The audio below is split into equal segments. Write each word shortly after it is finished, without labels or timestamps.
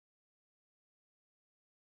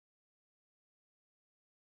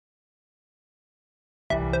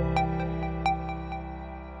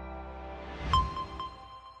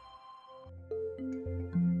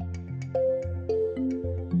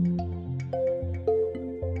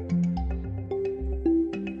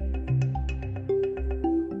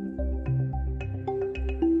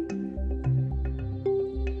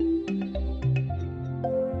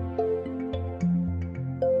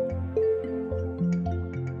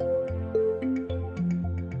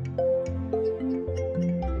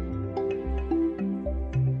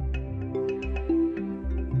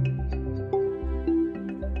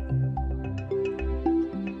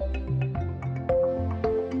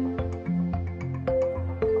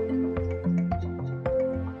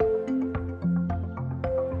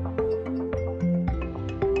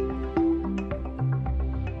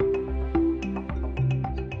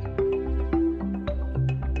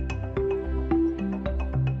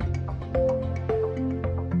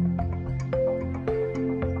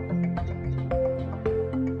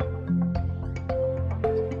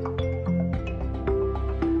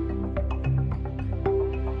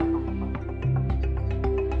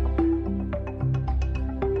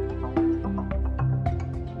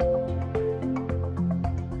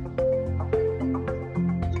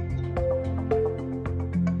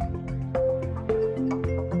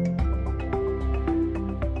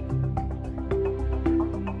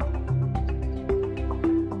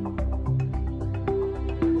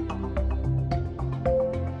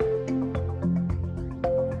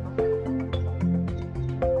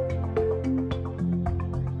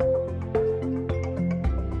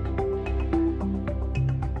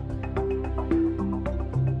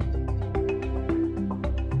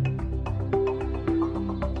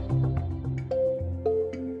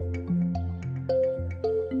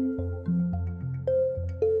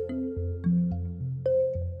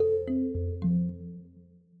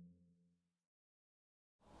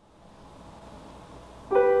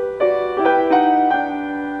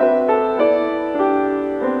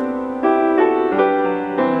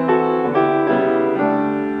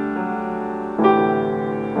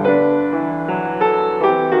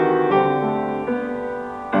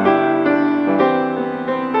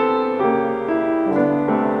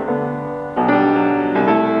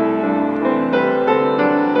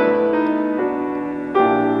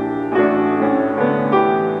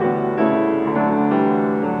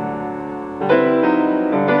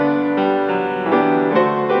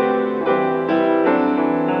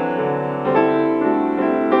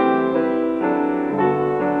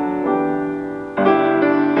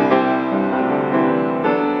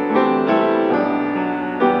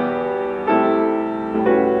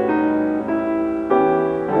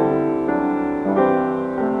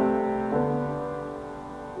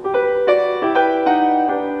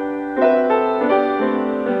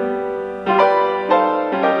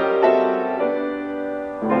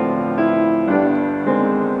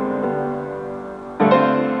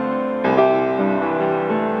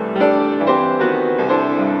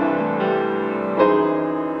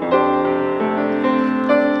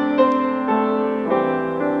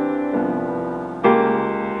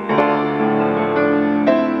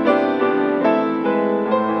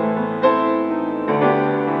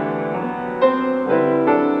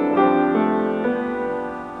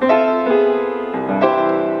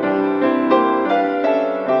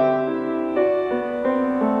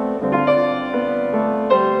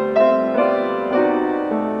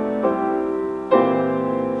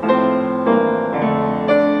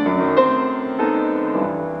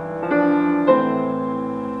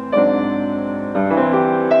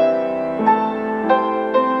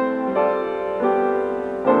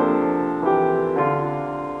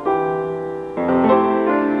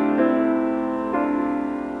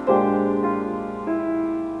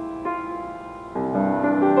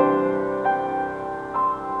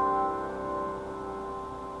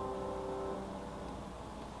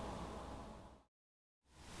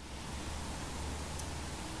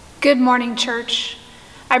Good morning, church.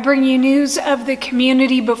 I bring you news of the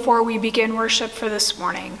community before we begin worship for this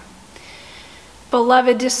morning.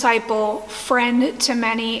 Beloved disciple, friend to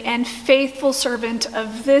many, and faithful servant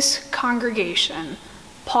of this congregation,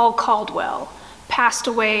 Paul Caldwell, passed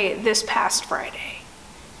away this past Friday.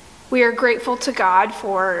 We are grateful to God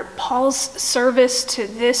for Paul's service to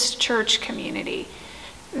this church community.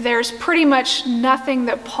 There's pretty much nothing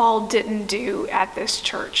that Paul didn't do at this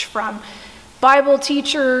church, from Bible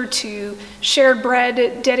teacher to shared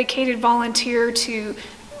bread, dedicated volunteer, to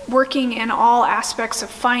working in all aspects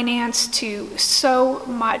of finance, to so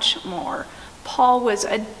much more. Paul was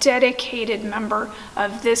a dedicated member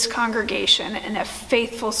of this congregation and a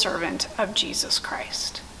faithful servant of Jesus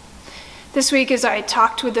Christ. This week, as I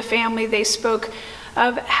talked with the family, they spoke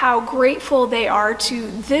of how grateful they are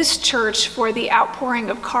to this church for the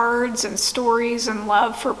outpouring of cards and stories and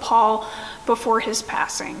love for Paul before his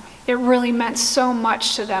passing. It really meant so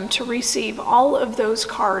much to them to receive all of those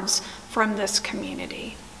cards from this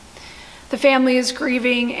community. The family is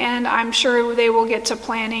grieving, and I'm sure they will get to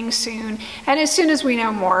planning soon. And as soon as we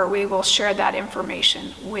know more, we will share that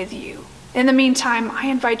information with you. In the meantime, I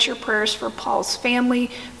invite your prayers for Paul's family,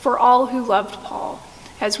 for all who loved Paul,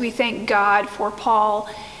 as we thank God for Paul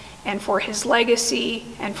and for his legacy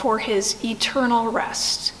and for his eternal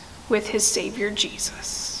rest with his Savior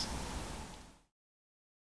Jesus.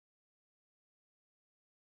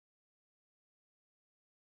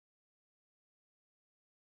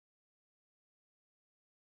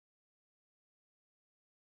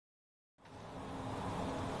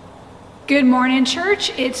 Good morning,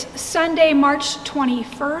 church. It's Sunday, March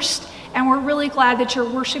 21st, and we're really glad that you're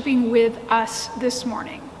worshiping with us this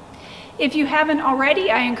morning. If you haven't already,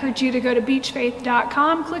 I encourage you to go to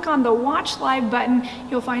beachfaith.com, click on the Watch Live button.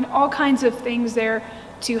 You'll find all kinds of things there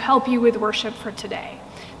to help you with worship for today.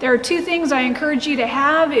 There are two things I encourage you to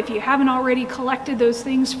have if you haven't already collected those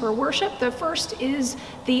things for worship. The first is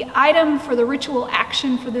the item for the ritual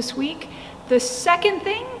action for this week. The second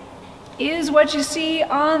thing is what you see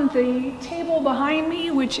on the table behind me,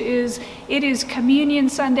 it is Communion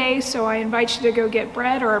Sunday, so I invite you to go get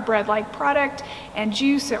bread or a bread-like product and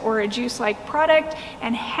juice or a juice-like product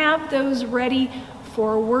and have those ready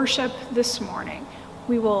for worship this morning.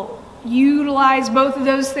 We will utilize both of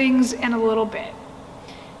those things in a little bit.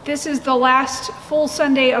 This is the last full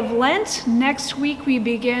Sunday of Lent. Next week we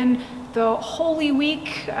begin the Holy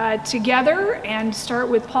Week together and start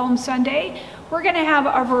with Palm Sunday. We're going to have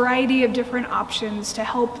a variety of different options to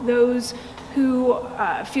help those who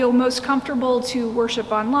feel most comfortable to worship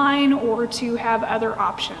online or to have other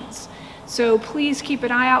options. So please keep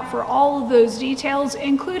an eye out for all of those details,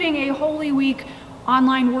 including a Holy Week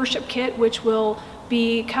online worship kit, which will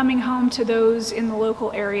be coming home to those in the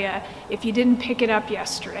local area if you didn't pick it up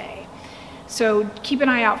yesterday. So keep an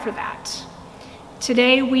eye out for that.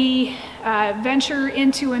 Today we venture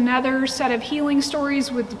into another set of healing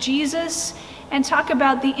stories with Jesus and talk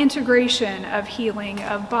about the integration of healing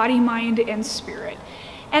of body, mind, and spirit,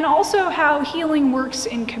 and also how healing works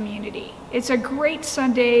in community. It's a great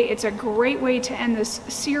Sunday. It's a great way to end this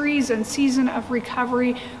series and season of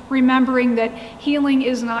recovery, remembering that healing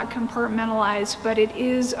is not compartmentalized, but it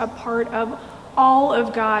is a part of all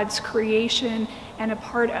of God's creation and a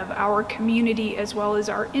part of our community as well as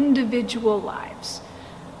our individual lives.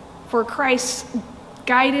 For Christ's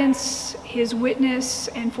guidance, his witness,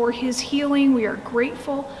 and for his healing, we are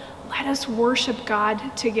grateful. Let us worship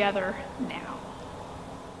God together now.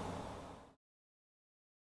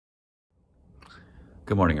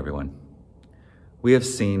 Good morning, everyone. We have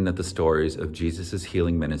seen that the stories of Jesus'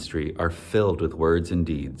 healing ministry are filled with words and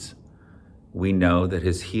deeds. We know that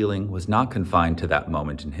his healing was not confined to that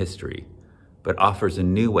moment in history, but offers a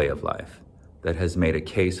new way of life that has made a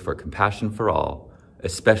case for compassion for all,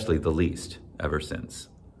 especially the least, ever since.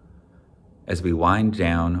 As we wind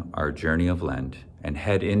down our journey of Lent and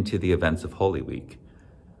head into the events of Holy Week,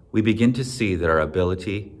 we begin to see that our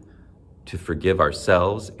ability to forgive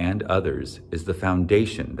ourselves and others is the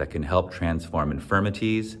foundation that can help transform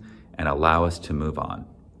infirmities and allow us to move on.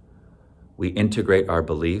 We integrate our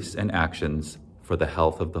beliefs and actions for the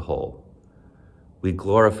health of the whole. We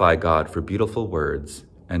glorify God for beautiful words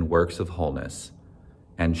and works of wholeness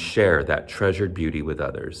and share that treasured beauty with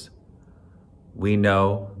others. We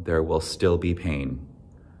know there will still be pain,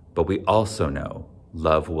 but we also know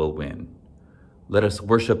love will win. Let us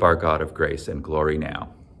worship our God of grace and glory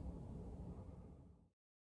now.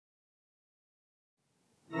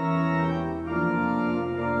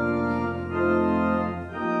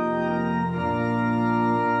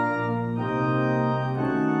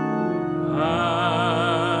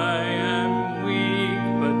 I am weak,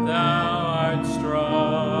 but thou art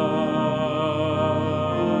strong.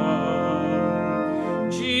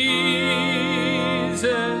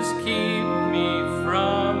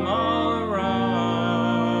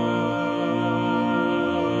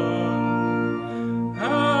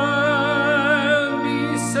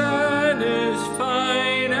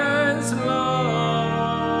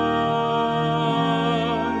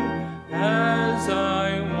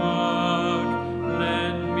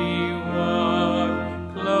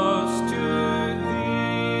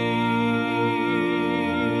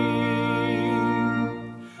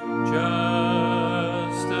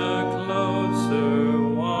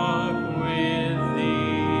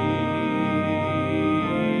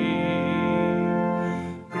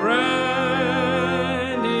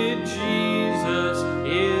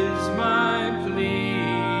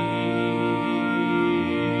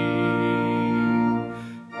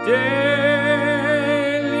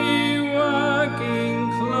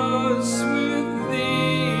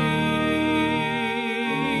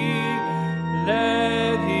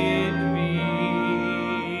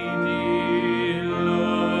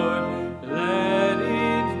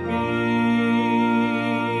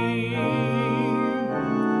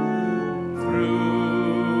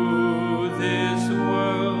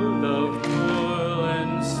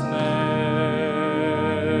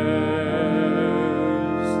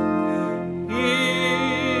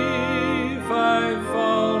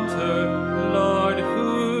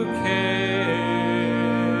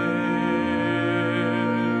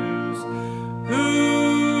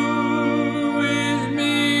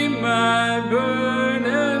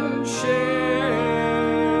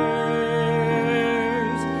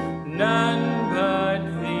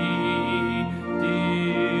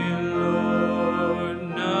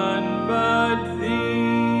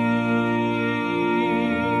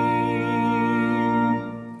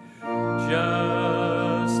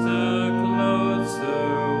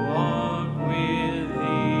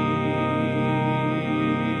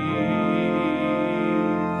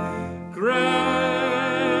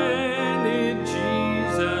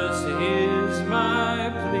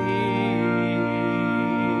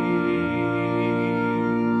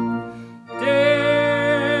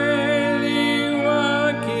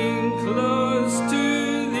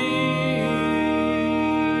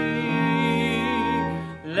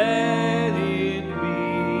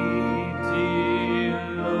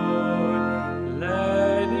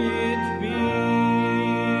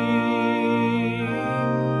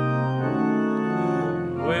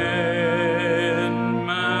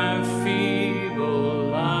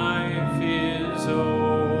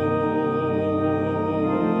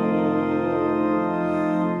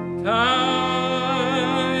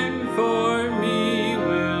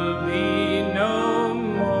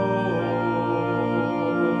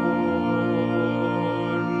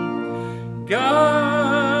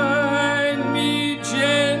 Guide me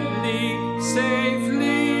gently,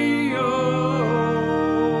 safely, o'er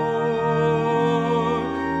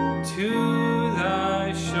to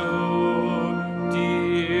thy shore,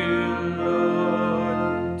 dear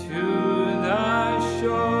Lord, to thy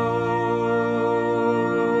shore.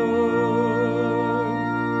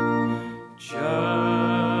 Just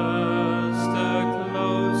a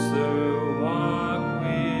closer walk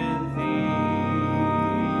with thee.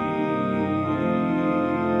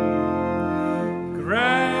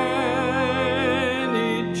 Granted,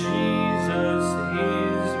 Jesus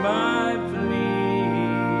is my plea.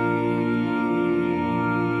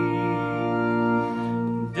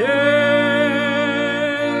 Daily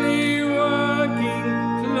walking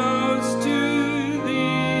close to thee.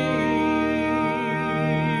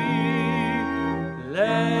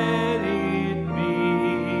 Let it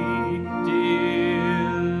be,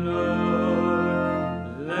 dear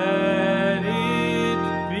Lord, let it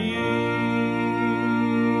be.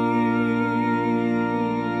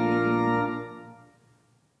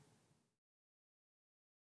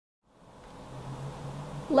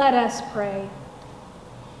 Let us pray.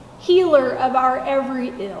 Healer of our every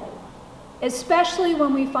ill, especially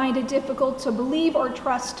when we find it difficult to believe or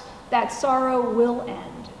trust that sorrow will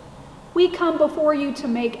end, we come before you to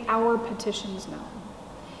make our petitions known.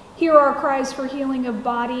 Hear our cries for healing of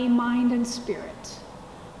body, mind, and spirit.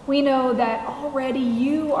 We know that already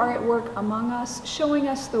you are at work among us, showing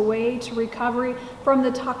us the way to recovery from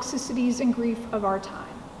the toxicities and grief of our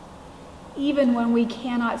time. Even when we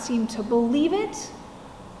cannot seem to believe it,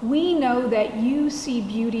 we know that you see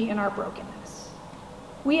beauty in our brokenness.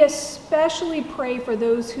 We especially pray for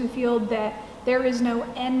those who feel that there is no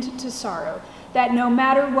end to sorrow, that no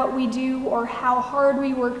matter what we do or how hard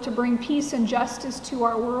we work to bring peace and justice to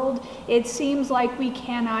our world, it seems like we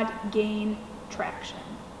cannot gain traction.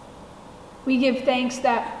 We give thanks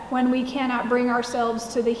that when we cannot bring ourselves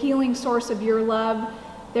to the healing source of your love,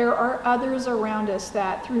 there are others around us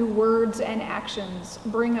that through words and actions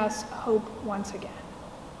bring us hope once again.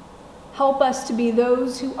 Help us to be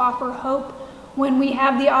those who offer hope when we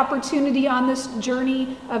have the opportunity on this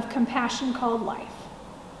journey of compassion called life.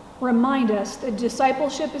 Remind us that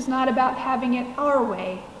discipleship is not about having it our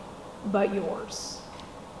way, but yours.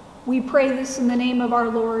 We pray this in the name of our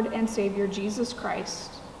Lord and Savior, Jesus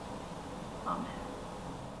Christ. Amen.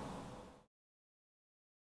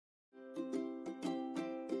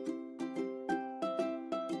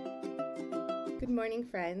 Good morning,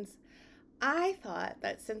 friends. I thought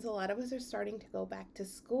that since a lot of us are starting to go back to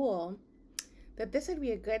school, that this would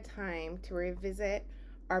be a good time to revisit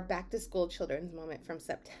our back to school children's moment from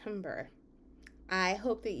September. I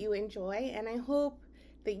hope that you enjoy, and I hope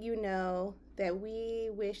that you know that we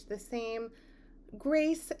wish the same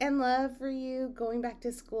grace and love for you going back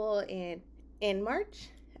to school in March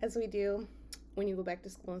as we do when you go back to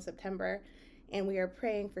school in September. And we are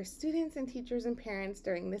praying for students and teachers and parents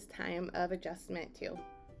during this time of adjustment too.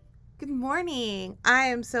 Good morning. I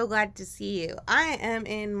am so glad to see you. I am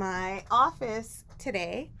in my office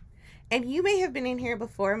today, and you may have been in here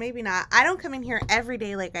before, maybe not. I don't come in here every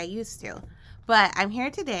day like I used to, but I'm here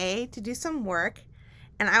today to do some work,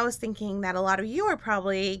 and I was thinking that a lot of you are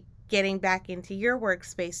probably getting back into your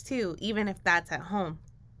workspace too, even if that's at home.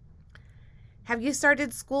 Have you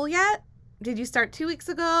started school yet? Did you start 2 weeks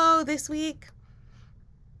ago, this week?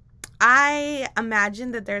 I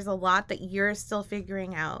imagine that there's a lot that you're still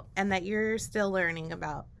figuring out and that you're still learning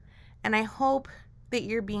about. And I hope that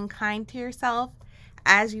you're being kind to yourself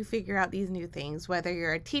as you figure out these new things, whether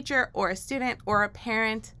you're a teacher or a student or a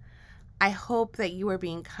parent. I hope that you are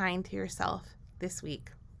being kind to yourself this week.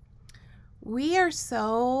 We are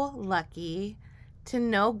so lucky to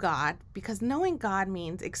know God, because knowing God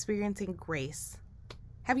means experiencing grace.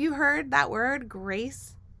 Have you heard that word,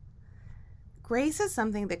 grace? Grace is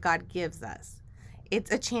something that God gives us. It's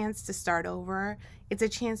a chance to start over. It's a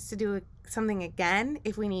chance to do something again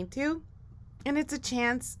if we need to. And it's a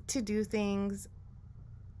chance to do things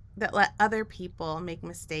that let other people make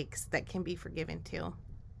mistakes that can be forgiven too.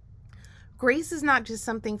 Grace is not just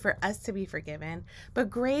something for us to be forgiven, but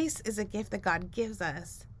grace is a gift that God gives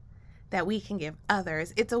us that we can give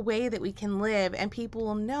others. It's a way that we can live, and people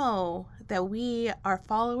will know that we are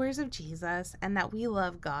followers of Jesus and that we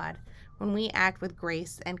love God when we act with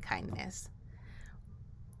grace and kindness.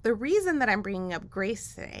 The reason that I'm bringing up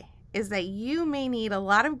grace today is that you may need a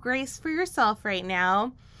lot of grace for yourself right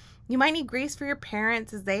now. You might need grace for your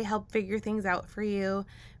parents as they help figure things out for you.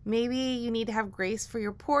 Maybe you need to have grace for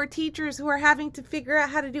your poor teachers who are having to figure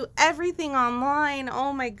out how to do everything online.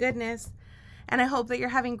 Oh my goodness. And I hope that you're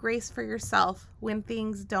having grace for yourself when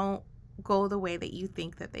things don't go the way that you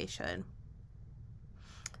think that they should.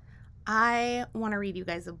 I want to read you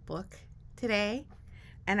guys a book today,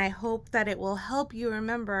 and I hope that it will help you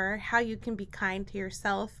remember how you can be kind to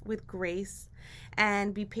yourself with grace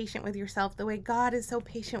and be patient with yourself the way God is so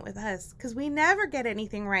patient with us, because we never get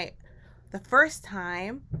anything right the first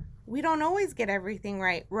time. We don't always get everything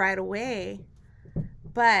right away,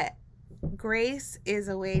 but grace is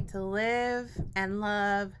a way to live and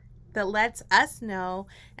love that lets us know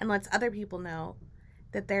and lets other people know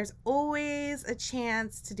that there's always a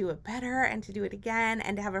chance to do it better and to do it again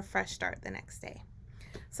and to have a fresh start the next day.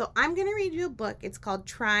 So I'm going to read you a book. It's called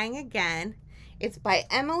Trying Again. It's by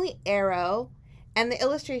Emily Arrow, and the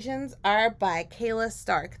illustrations are by Kayla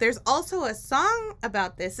Stark. There's also a song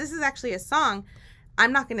about this. This is actually a song.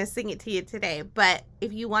 I'm not going to sing it to you today, but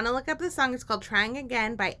if you want to look up the song, it's called Trying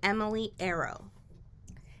Again by Emily Arrow.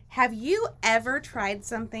 Have you ever tried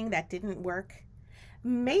something that didn't work?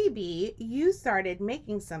 Maybe you started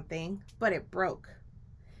making something, but it broke.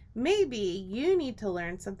 Maybe you need to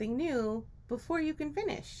learn something new before you can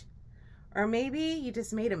finish. Or maybe you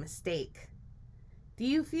just made a mistake. Do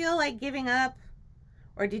you feel like giving up?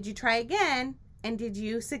 Or did you try again and did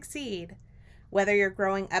you succeed? Whether you're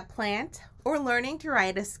growing a plant or learning to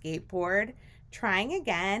ride a skateboard, trying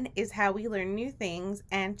again is how we learn new things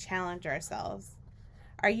and challenge ourselves.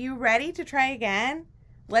 Are you ready to try again?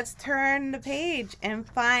 Let's turn the page and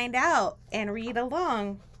find out and read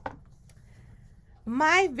along.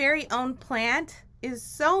 My very own plant is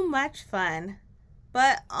so much fun,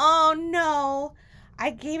 but oh no,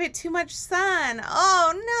 I gave it too much sun.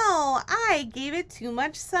 Oh no, I gave it too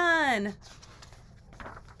much sun.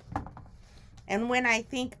 And when I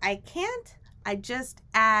think I can't, I just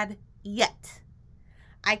add yet.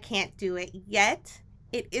 I can't do it yet.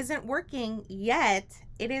 It isn't working yet.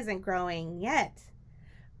 It isn't growing yet.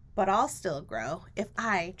 But I'll still grow if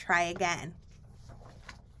I try again.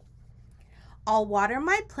 I'll water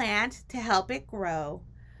my plant to help it grow.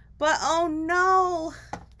 But oh no,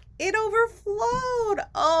 it overflowed.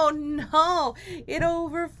 Oh no, it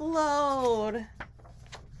overflowed.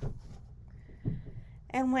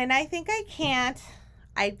 And when I think I can't,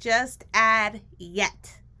 I just add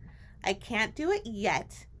yet. I can't do it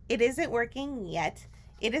yet. It isn't working yet.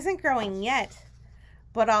 It isn't growing yet.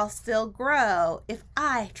 But I'll still grow if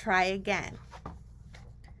I try again.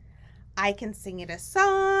 I can sing it a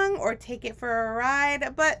song or take it for a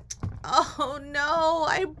ride, but oh no,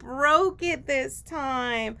 I broke it this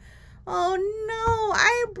time. Oh no,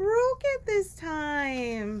 I broke it this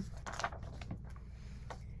time.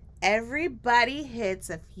 Everybody hits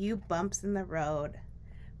a few bumps in the road,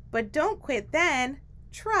 but don't quit then.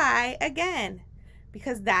 Try again,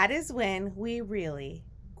 because that is when we really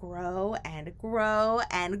grow and grow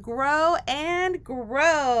and grow and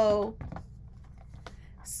grow.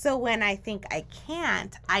 So when I think I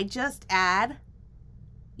can't, I just add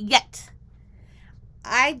yet.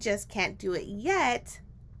 I just can't do it yet.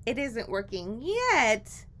 It isn't working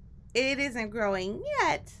yet. It isn't growing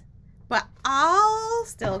yet. But I'll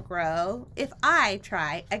still grow if I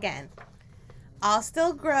try again. I'll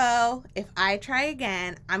still grow if I try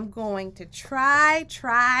again. I'm going to try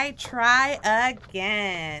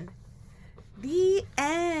again. The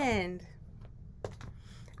end.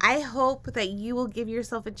 I hope that you will give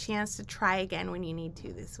yourself a chance to try again when you need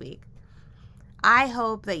to this week. I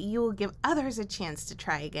hope that you will give others a chance to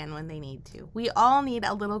try again when they need to. We all need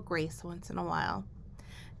a little grace once in a while.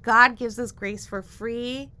 God gives us grace for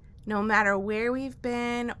free, no matter where we've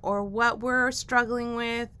been or what we're struggling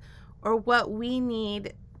with or what we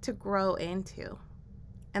need to grow into.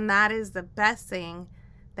 And that is the best thing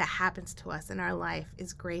that happens to us in our life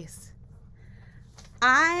is grace.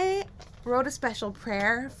 I wrote a special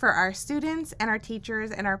prayer for our students and our teachers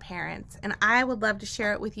and our parents, and I would love to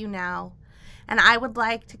share it with you now. And I would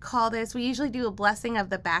like to call this, we usually do a blessing of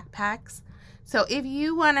the backpacks. So if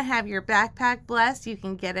you want to have your backpack blessed, you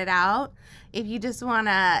can get it out. If you just want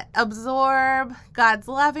to absorb God's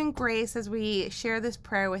love and grace as we share this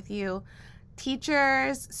prayer with you,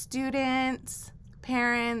 teachers, students,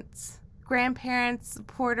 parents, grandparents,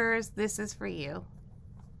 supporters, this is for you.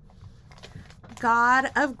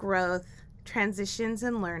 God of growth, transitions,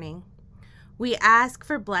 and learning, we ask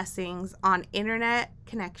for blessings on internet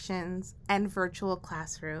connections and virtual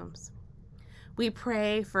classrooms. We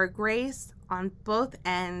pray for grace on both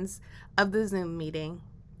ends of the Zoom meeting.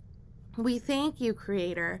 We thank you,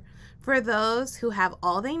 Creator, for those who have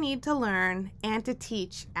all they need to learn and to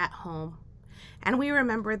teach at home. And we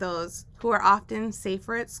remember those who are often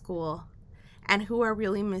safer at school and who are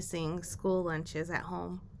really missing school lunches at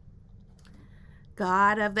home.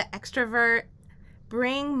 God of the extrovert,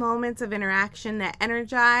 bring moments of interaction that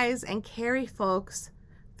energize and carry folks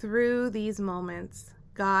through these moments.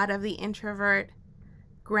 God of the introvert,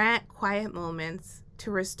 grant quiet moments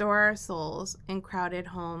to restore our souls in crowded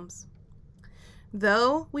homes.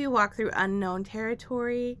 Though we walk through unknown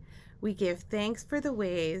territory, we give thanks for the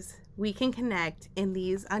ways we can connect in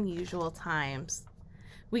these unusual times.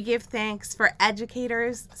 We give thanks for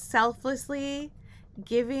educators selflessly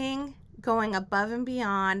giving, going above and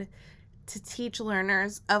beyond to teach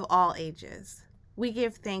learners of all ages. We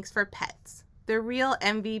give thanks for pets, the real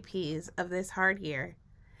MVPs of this hard year,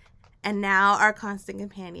 and now our constant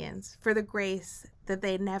companions, for the grace that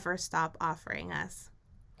they never stop offering us.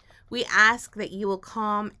 We ask that you will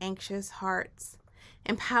calm anxious hearts,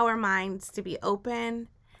 empower minds to be open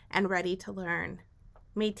and ready to learn.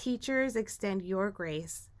 May teachers extend your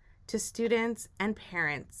grace to students and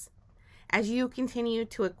parents as you continue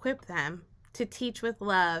to equip them to teach with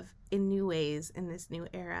love in new ways in this new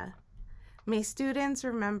era. May students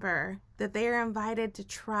remember that they are invited to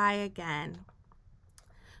try again.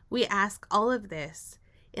 We ask all of this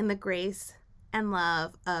in the grace and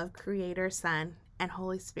love of Creator, Son, and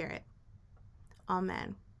Holy Spirit.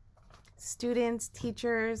 Amen. Students,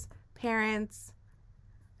 teachers, parents,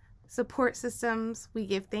 support systems, we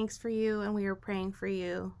give thanks for you and we are praying for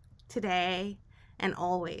you today and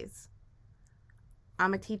always.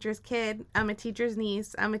 I'm a teacher's kid. I'm a teacher's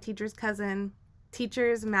niece. I'm a teacher's cousin.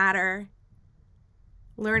 Teachers matter.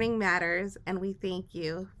 Learning matters, and we thank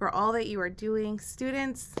you for all that you are doing.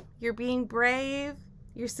 Students, you're being brave,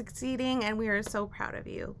 you're succeeding, and we are so proud of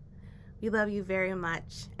you. We love you very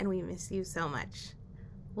much, and we miss you so much.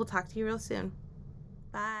 We'll talk to you real soon.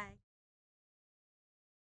 Bye.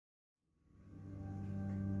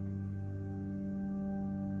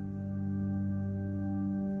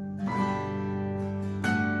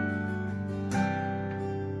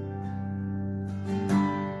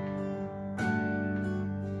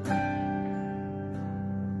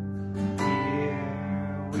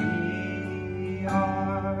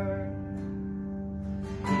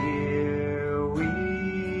 Here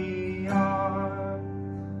we are,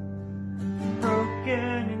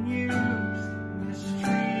 broken and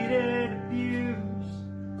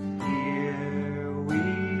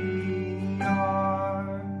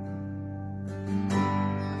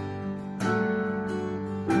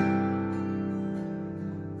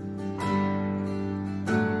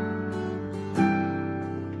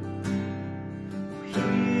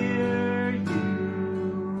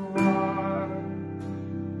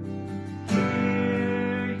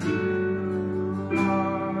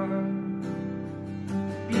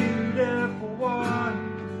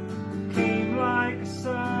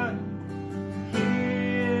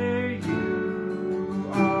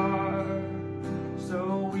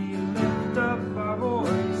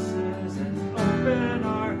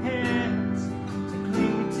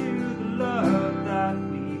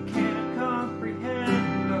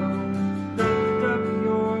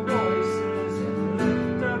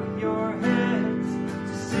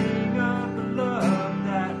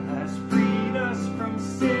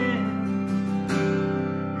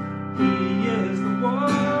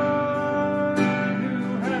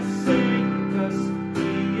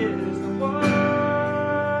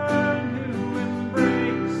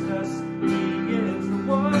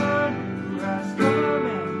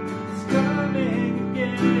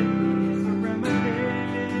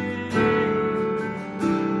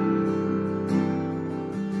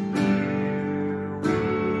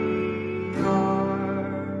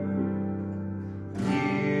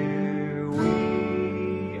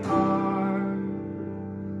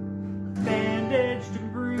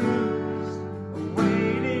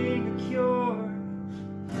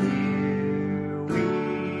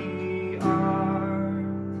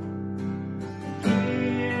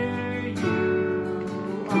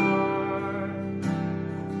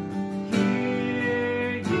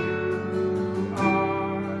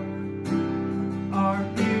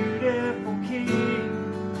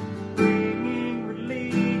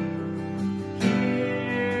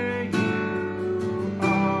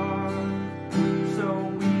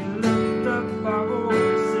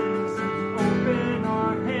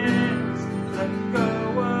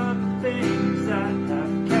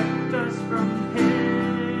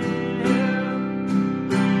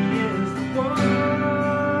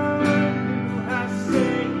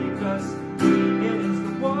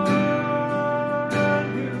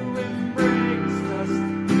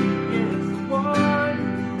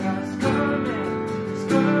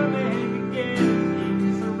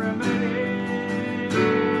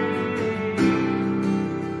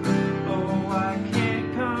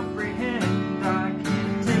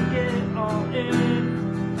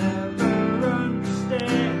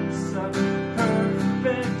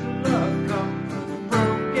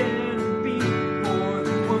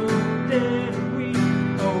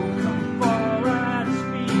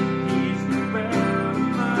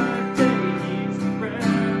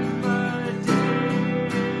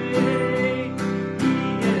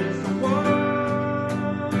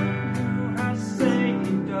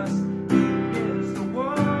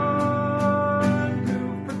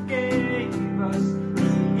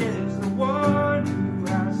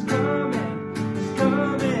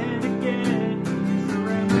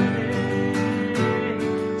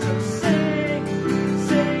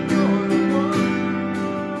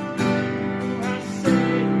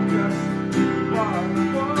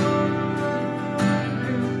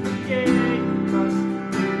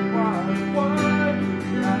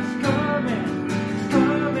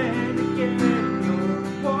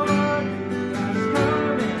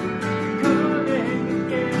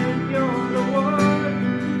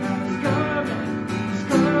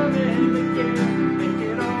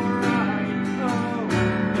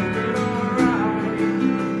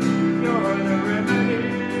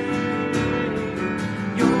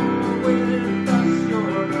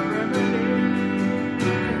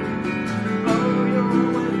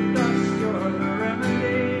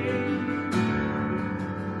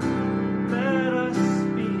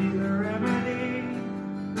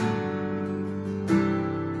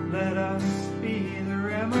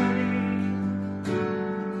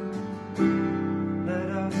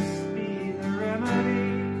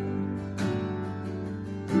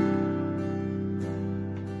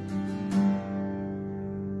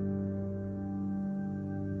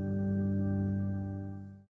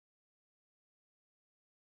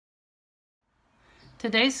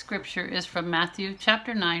Today's scripture is from Matthew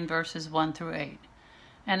chapter 9, verses 1 through 8.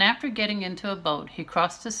 And after getting into a boat, he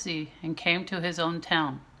crossed the sea and came to his own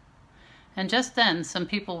town. And just then some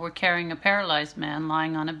people were carrying a paralyzed man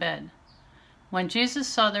lying on a bed. When Jesus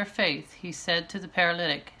saw their faith, he said to the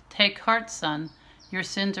paralytic, "Take heart, son, your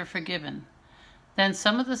sins are forgiven." Then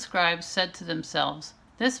some of the scribes said to themselves,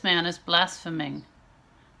 "This man is blaspheming."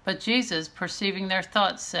 But Jesus, perceiving their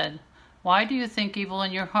thoughts, said, "Why do you think evil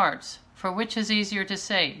in your hearts? For which is easier to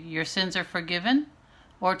say, 'Your sins are forgiven,'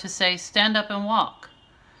 or to say, 'Stand up and walk'?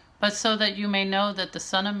 But so that you may know that the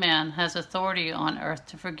Son of Man has authority on earth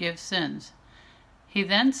to forgive sins." He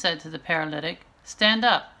then said to the paralytic, "Stand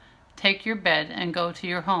up, take your bed, and go to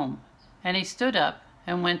your home." And he stood up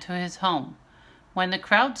and went to his home. When the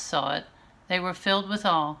crowd saw it, they were filled with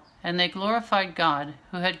awe, and they glorified God,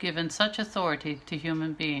 who had given such authority to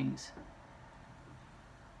human beings.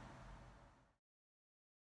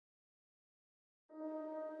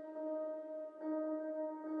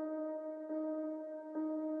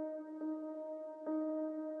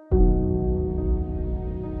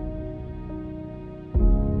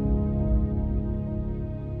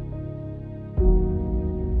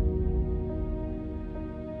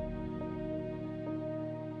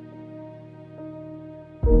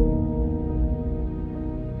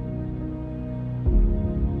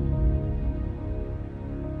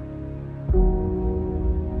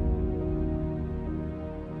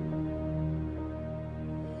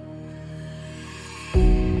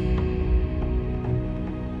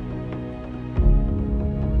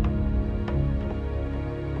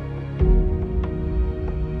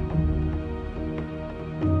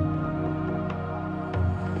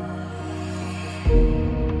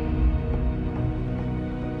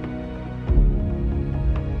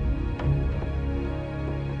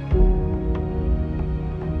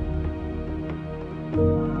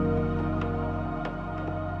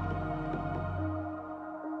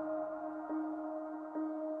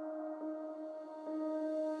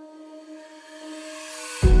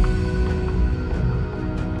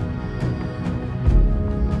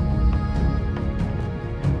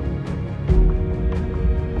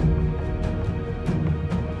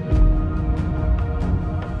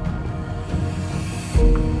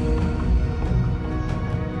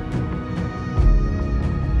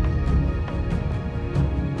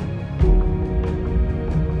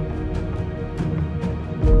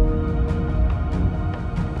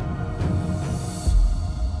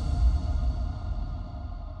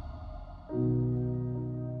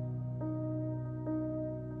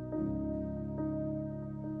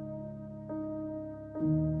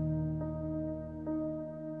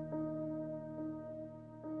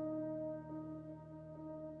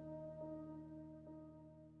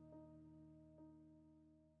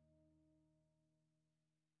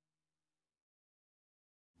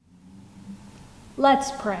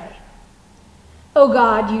 Let's pray. O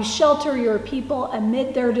God, you shelter your people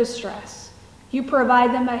amid their distress. You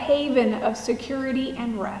provide them a haven of security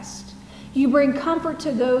and rest. You bring comfort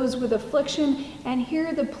to those with affliction and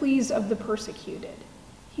hear the pleas of the persecuted.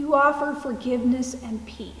 You offer forgiveness and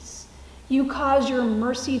peace. You cause your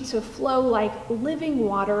mercy to flow like living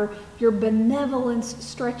water. Your benevolence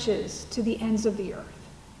stretches to the ends of the earth.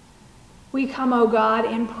 We come, O God,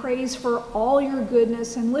 in praise for all your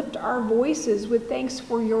goodness and lift our voices with thanks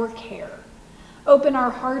for your care. Open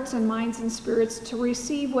our hearts and minds and spirits to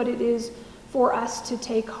receive what it is for us to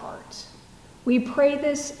take heart. We pray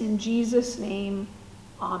this in Jesus' name.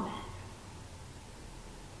 Amen.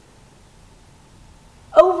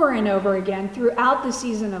 Over and over again throughout the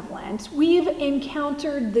season of Lent, we've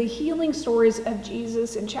encountered the healing stories of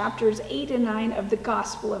Jesus in chapters 8 and 9 of the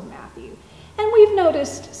Gospel of Matthew. And we've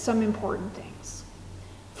noticed some important things.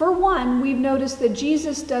 For one, we've noticed that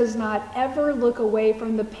Jesus does not ever look away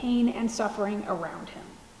from the pain and suffering around him.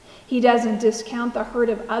 He doesn't discount the hurt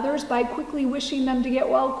of others by quickly wishing them to get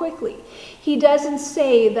well quickly. He doesn't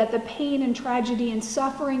say that the pain and tragedy and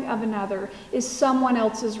suffering of another is someone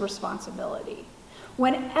else's responsibility.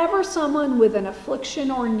 Whenever someone with an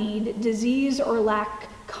affliction or need, disease or lack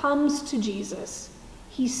comes to Jesus,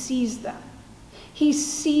 he sees them. He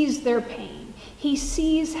sees their pain. He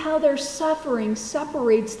sees how their suffering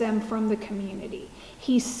separates them from the community.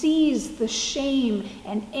 He sees the shame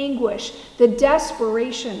and anguish, the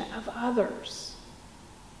desperation of others.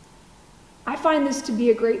 I find this to be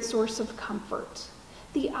a great source of comfort.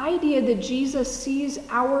 The idea that Jesus sees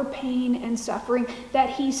our pain and suffering, that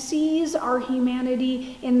he sees our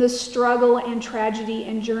humanity in the struggle and tragedy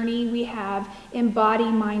and journey we have in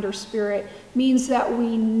body, mind, or spirit, means that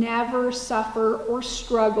we never suffer or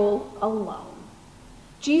struggle alone.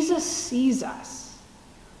 Jesus sees us.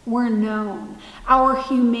 We're known. Our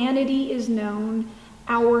humanity is known.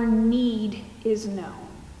 Our need is known.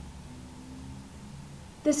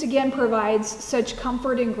 This again provides such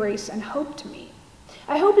comfort and grace and hope to me.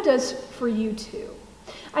 I hope it does for you too.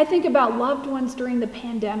 I think about loved ones during the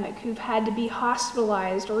pandemic who've had to be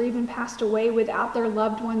hospitalized or even passed away without their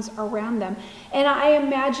loved ones around them. And I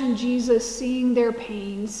imagine Jesus seeing their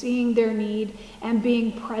pain, seeing their need, and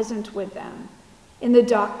being present with them. In the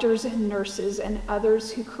doctors and nurses and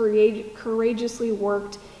others who courageously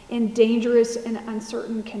worked in dangerous and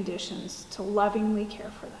uncertain conditions to lovingly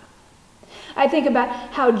care for them. I think about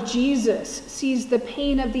how Jesus sees the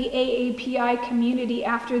pain of the AAPI community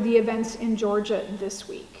after the events in Georgia this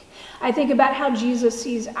week. I think about how Jesus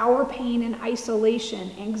sees our pain and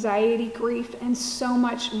isolation, anxiety, grief, and so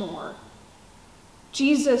much more.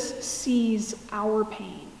 Jesus sees our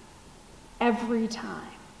pain every time.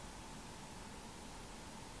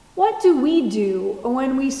 What do we do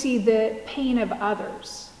when we see the pain of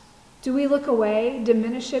others? Do we look away,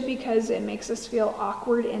 diminish it because it makes us feel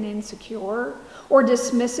awkward and insecure, or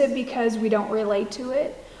dismiss it because we don't relate to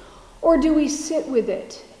it? Or do we sit with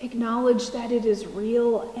it, acknowledge that it is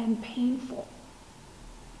real and painful?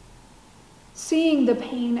 Seeing the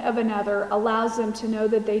pain of another allows them to know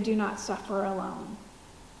that they do not suffer alone.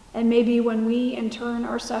 And maybe when we in turn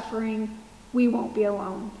are suffering, we won't be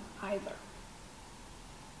alone either.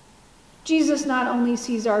 Jesus not only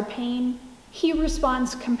sees our pain, he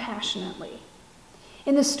responds compassionately.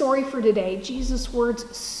 In the story for today, Jesus' words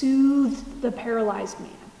soothed the paralyzed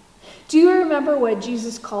man. Do you remember what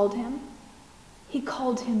Jesus called him? He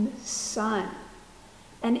called him son,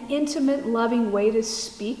 an intimate, loving way to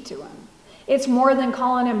speak to him. It's more than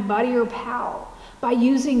calling him buddy or pal. By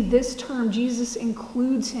using this term, Jesus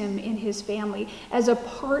includes him in his family as a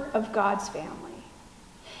part of God's family.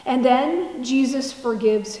 And then Jesus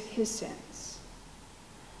forgives his sins.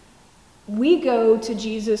 We go to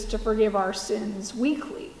Jesus to forgive our sins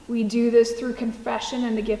weekly. We do this through confession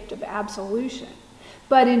and the gift of absolution.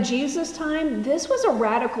 But in Jesus' time, this was a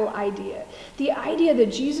radical idea. The idea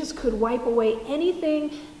that Jesus could wipe away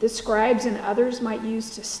anything the scribes and others might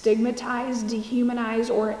use to stigmatize, dehumanize,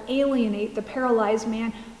 or alienate the paralyzed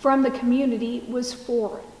man from the community was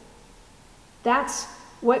foreign. That's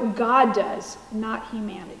what God does, not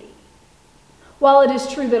humanity. While it is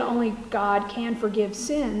true that only God can forgive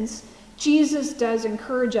sins, Jesus does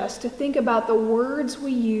encourage us to think about the words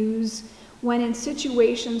we use when in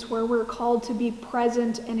situations where we're called to be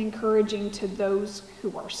present and encouraging to those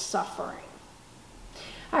who are suffering.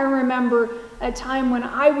 I remember a time when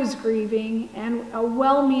I was grieving and a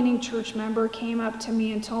well-meaning church member came up to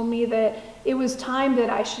me and told me that it was time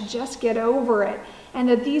that I should just get over it and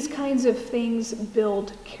that these kinds of things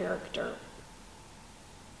build character.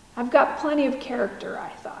 I've got plenty of character, I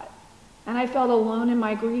thought. And I felt alone in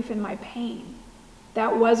my grief and my pain.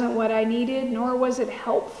 That wasn't what I needed, nor was it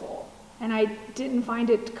helpful. And I didn't find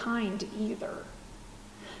it kind either.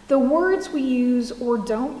 The words we use or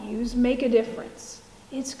don't use make a difference.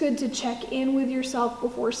 It's good to check in with yourself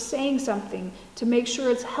before saying something to make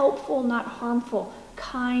sure it's helpful, not harmful,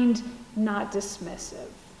 kind, not dismissive.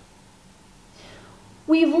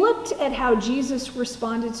 We've looked at how Jesus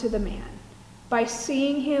responded to the man by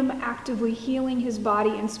seeing him actively healing his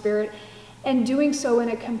body and spirit and doing so in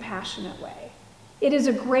a compassionate way. It is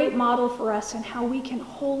a great model for us in how we can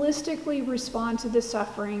holistically respond to the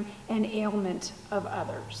suffering and ailment of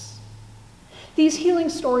others. These healing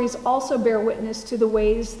stories also bear witness to the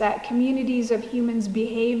ways that communities of humans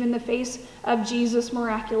behave in the face of Jesus'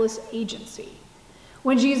 miraculous agency.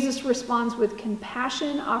 When Jesus responds with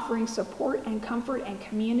compassion, offering support and comfort and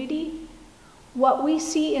community, what we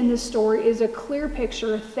see in this story is a clear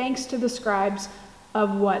picture, thanks to the scribes,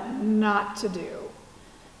 of what not to do.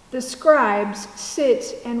 The scribes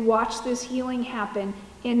sit and watch this healing happen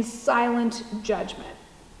in silent judgment.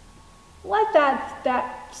 Let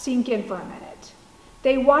that sink in for a minute.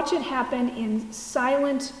 They watch it happen in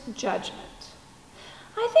silent judgment.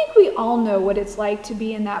 I think we all know what it's like to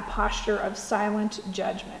be in that posture of silent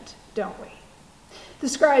judgment, don't we? The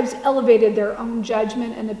scribes elevated their own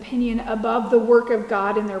judgment and opinion above the work of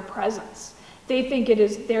God in their presence. They think it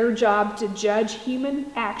is their job to judge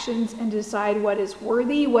human actions and decide what is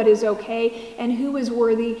worthy, what is okay, and who is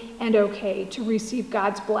worthy and okay to receive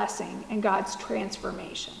God's blessing and God's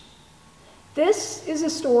transformation. This is a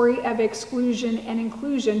story of exclusion and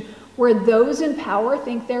inclusion where those in power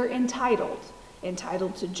think they're entitled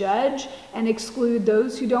to judge and exclude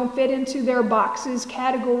those who don't fit into their boxes,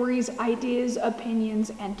 categories, ideas,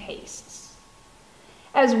 opinions, and tastes.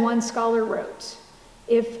 As one scholar wrote,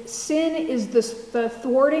 if sin is the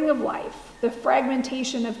thwarting of life, the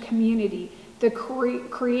fragmentation of community, the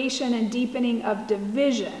creation and deepening of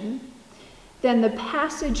division, then the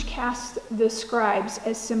passage casts the scribes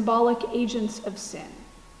as symbolic agents of sin.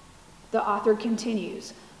 The author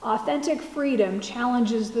continues, authentic freedom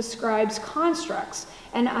challenges the scribes' constructs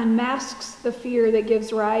and unmasks the fear that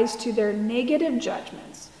gives rise to their negative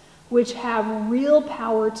judgments, which have real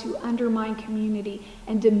power to undermine community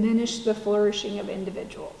and diminish the flourishing of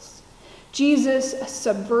individuals. Jesus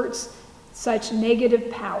subverts such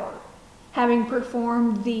negative power. Having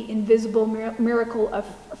performed the invisible miracle of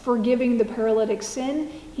forgiving the paralytic sin,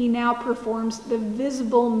 he now performs the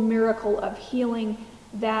visible miracle of healing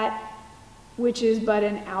that which is but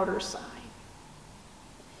an outer sign.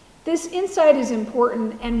 This insight is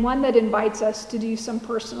important and one that invites us to do some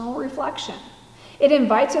personal reflection. It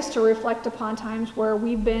invites us to reflect upon times where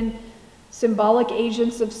we've been symbolic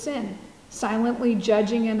agents of sin, silently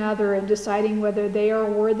judging another and deciding whether they are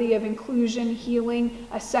worthy of inclusion, healing,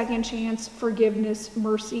 a second chance, forgiveness,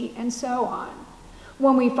 mercy, and so on.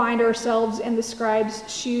 When we find ourselves in the scribe's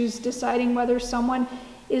shoes, deciding whether someone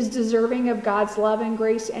is deserving of God's love and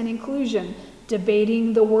grace and inclusion,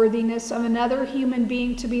 debating the worthiness of another human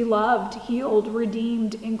being to be loved, healed,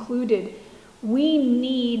 redeemed, included, we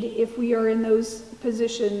need, if we are in those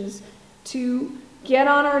positions, to get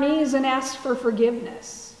on our knees and ask for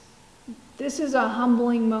forgiveness. This is a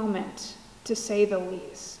humbling moment, to say the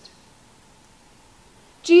least.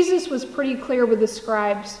 Jesus was pretty clear with the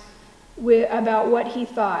scribes about what he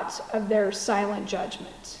thought of their silent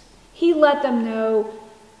judgment. He let them know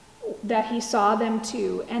that he saw them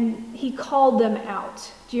too, and he called them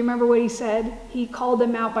out. Do you remember what he said? He called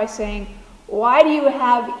them out by saying, "Why do you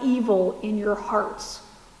have evil in your hearts?"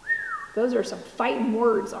 Those are some fighting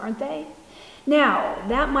words, aren't they? Now,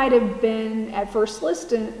 that might have been, at first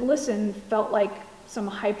listen, felt like some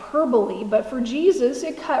hyperbole, but for Jesus,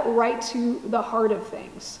 it cut right to the heart of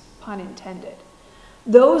things, pun intended.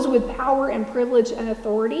 Those with power and privilege and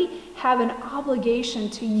authority have an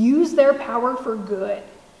obligation to use their power for good.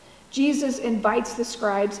 Jesus invites the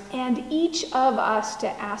scribes and each of us to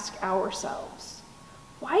ask ourselves,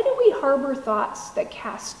 why do we harbor thoughts that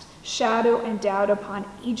cast shadow and doubt upon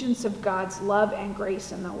agents of God's love and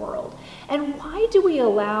grace in the world? And why do we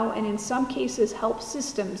allow, and in some cases help,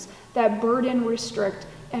 systems that burden, restrict,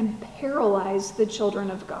 and paralyze the children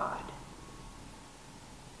of God?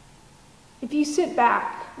 If you sit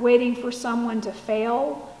back waiting for someone to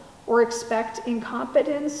fail, or expect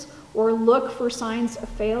incompetence, or look for signs of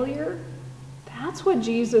failure, that's what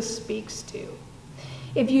Jesus speaks to.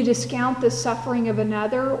 If you discount the suffering of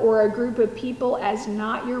another or a group of people as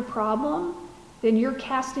not your problem, then you're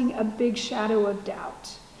casting a big shadow of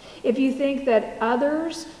doubt. If you think that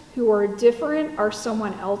others who are different are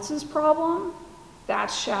someone else's problem,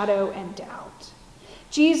 that's shadow and doubt.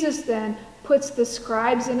 Jesus then puts the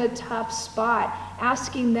scribes in a tough spot,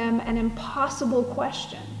 asking them an impossible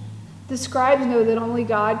question. The scribes know that only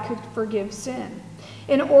God could forgive sin.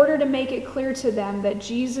 In order to make it clear to them that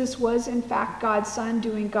Jesus was in fact God's Son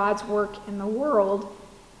doing God's work in the world,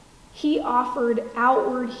 he offered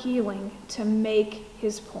outward healing to make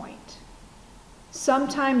his point.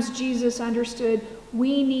 Sometimes Jesus understood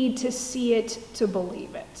we need to see it to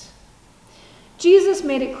believe it. Jesus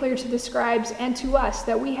made it clear to the scribes and to us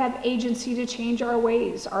that we have agency to change our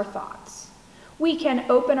ways, our thoughts. We can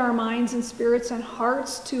open our minds and spirits and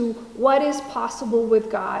hearts to what is possible with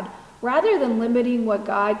God, rather than limiting what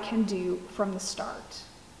God can do from the start.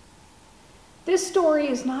 This story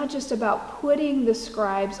is not just about putting the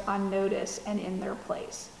scribes on notice and in their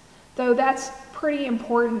place, though that's pretty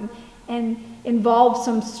important and involves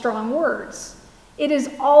some strong words. It is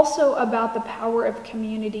also about the power of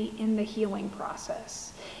community in the healing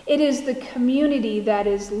process. It is the community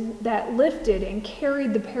that lifted and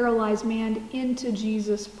carried the paralyzed man into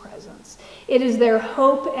Jesus' presence. It is their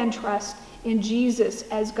hope and trust in Jesus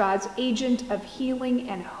as God's agent of healing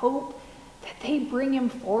and hope that they bring him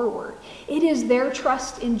forward. It is their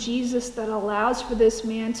trust in Jesus that allows for this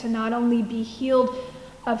man to not only be healed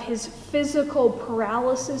of his physical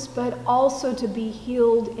paralysis, but also to be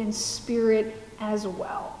healed in spirit as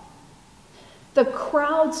well. The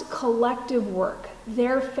crowd's collective work,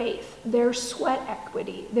 their faith, their sweat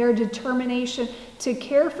equity, their determination to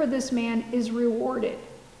care for this man is rewarded,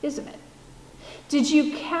 isn't it? Did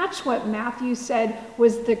you catch what Matthew said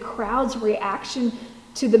was the crowd's reaction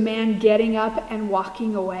to the man getting up and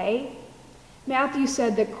walking away? Matthew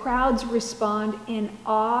said the crowds respond in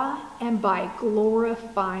awe and by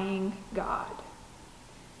glorifying God.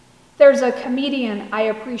 There's a comedian I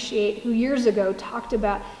appreciate who years ago talked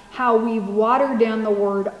about how we've watered down the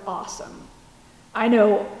word awesome. I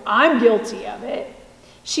know I'm guilty of it.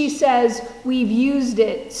 She says we've used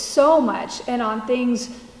it so much and on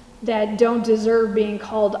things that don't deserve being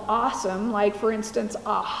called awesome, like for instance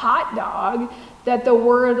a hot dog, that the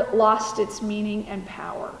word lost its meaning and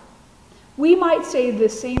power. We might say the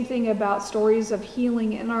same thing about stories of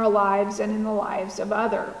healing in our lives and in the lives of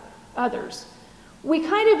others. We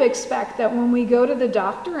kind of expect that when we go to the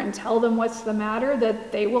doctor and tell them what's the matter,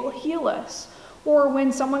 that they will heal us. Or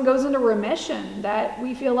when someone goes into remission, that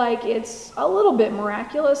we feel like it's a little bit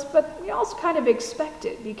miraculous, but we also kind of expect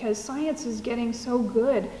it because science is getting so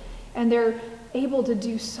good and they're able to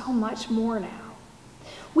do so much more now.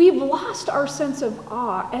 We've lost our sense of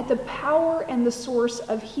awe at the power and the source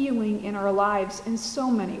of healing in our lives in so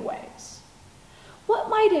many ways. What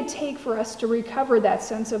might it take for us to recover that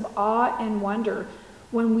sense of awe and wonder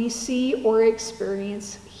when we see or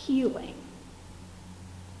experience healing?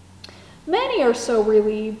 Many are so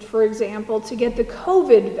relieved, for example, to get the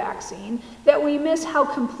COVID vaccine that we miss how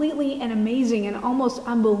completely and amazing and almost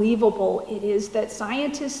unbelievable it is that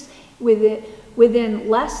scientists within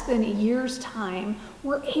less than a year's time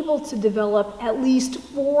were able to develop at least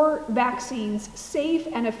 4 vaccines safe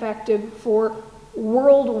and effective for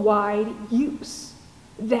worldwide use.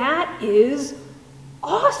 That is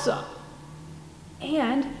awesome.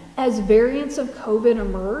 And as variants of COVID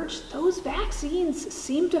emerge, those vaccines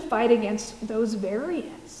seem to fight against those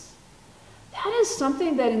variants. That is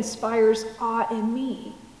something that inspires awe in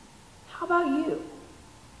me. How about you?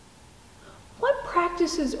 What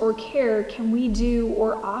practices or care can we do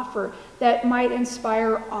or offer that might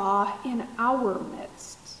inspire awe in our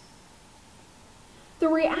midst? The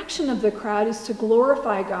reaction of the crowd is to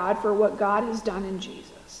glorify God for what God has done in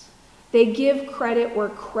Jesus. They give credit where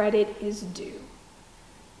credit is due.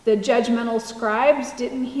 The judgmental scribes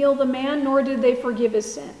didn't heal the man, nor did they forgive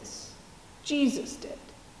his sins. Jesus did.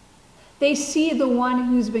 They see the one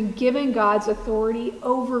who's been given God's authority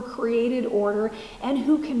over created order and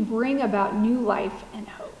who can bring about new life and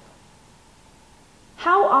hope.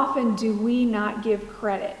 How often do we not give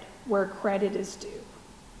credit where credit is due?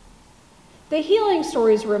 The healing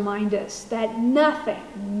stories remind us that nothing,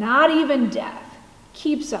 not even death,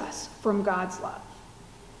 keeps us from God's love.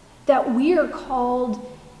 That we are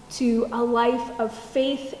called to a life of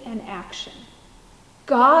faith and action.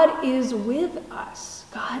 God is with us.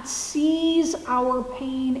 God sees our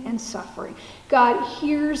pain and suffering. God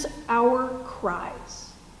hears our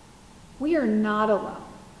cries. We are not alone.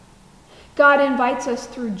 God invites us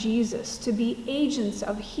through Jesus to be agents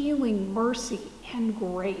of healing, mercy, and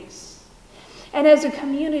grace. And as a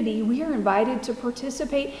community, we are invited to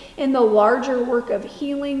participate in the larger work of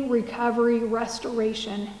healing, recovery,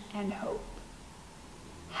 restoration, and hope.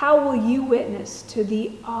 How will you witness to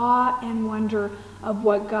the awe and wonder of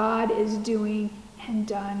what God is doing and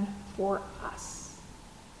done for us?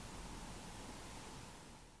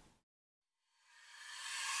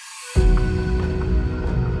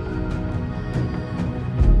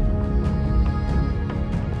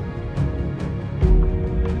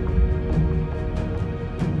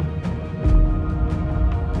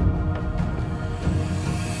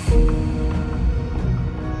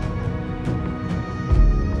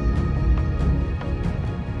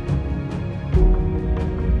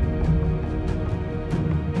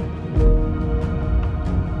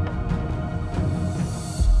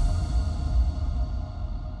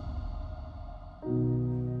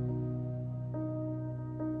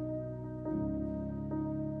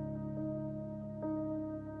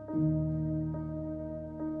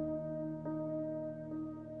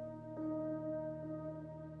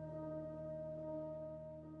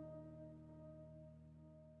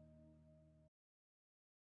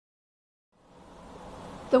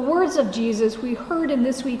 The words of Jesus we heard in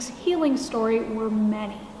this week's healing story were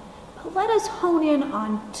many, but let us hone in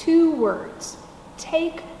on 2 words: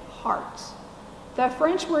 take heart. The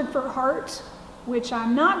French word for heart, which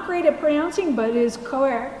I'm not great at pronouncing, but is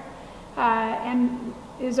cœur, and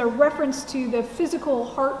is a reference to the physical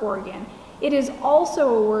heart organ. It is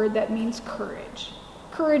also a word that means courage.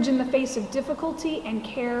 Courage in the face of difficulty and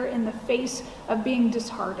care in the face of being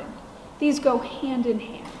disheartened. These go hand in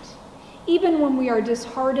hand. Even when we are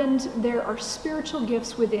disheartened, there are spiritual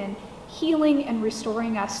gifts within, healing and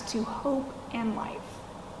restoring us to hope and life.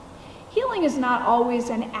 Healing is not always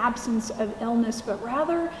an absence of illness, but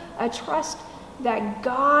rather a trust that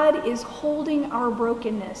God is holding our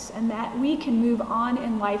brokenness and that we can move on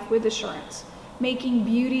in life with assurance, making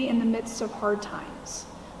beauty in the midst of hard times.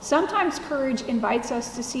 Sometimes courage invites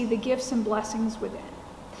us to see the gifts and blessings within.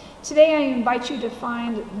 Today I invite you to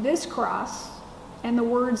find this cross and the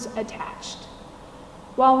words attached.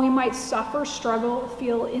 While we might suffer, struggle,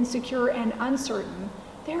 feel insecure and uncertain,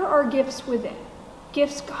 there are gifts within.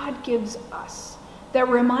 gifts God gives us that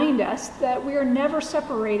remind us that we are never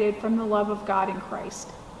separated from the love of God in Christ,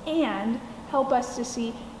 and help us to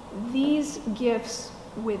see these gifts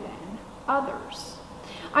within others.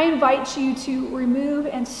 I invite you to remove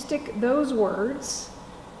and stick those words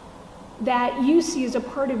that you see as a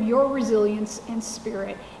part of your resilience and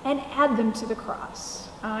spirit and add them to the cross.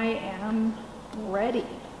 I am ready,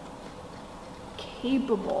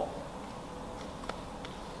 capable,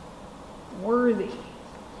 worthy,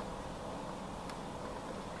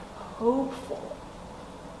 hopeful.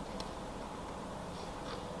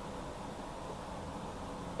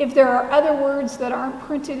 If there are other words that aren't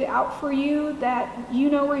printed out for you that you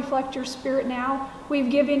know reflect your spirit now, we've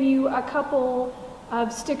given you a couple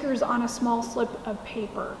of stickers on a small slip of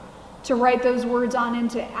paper to write those words on and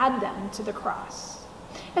to add them to the cross.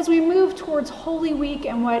 As we move towards Holy Week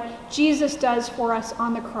and what Jesus does for us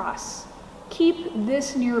on the cross, keep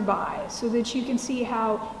this nearby so that you can see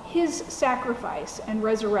how his sacrifice and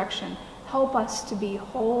resurrection help us to be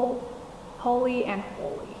whole, holy, and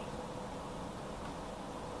holy.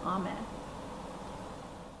 Amen.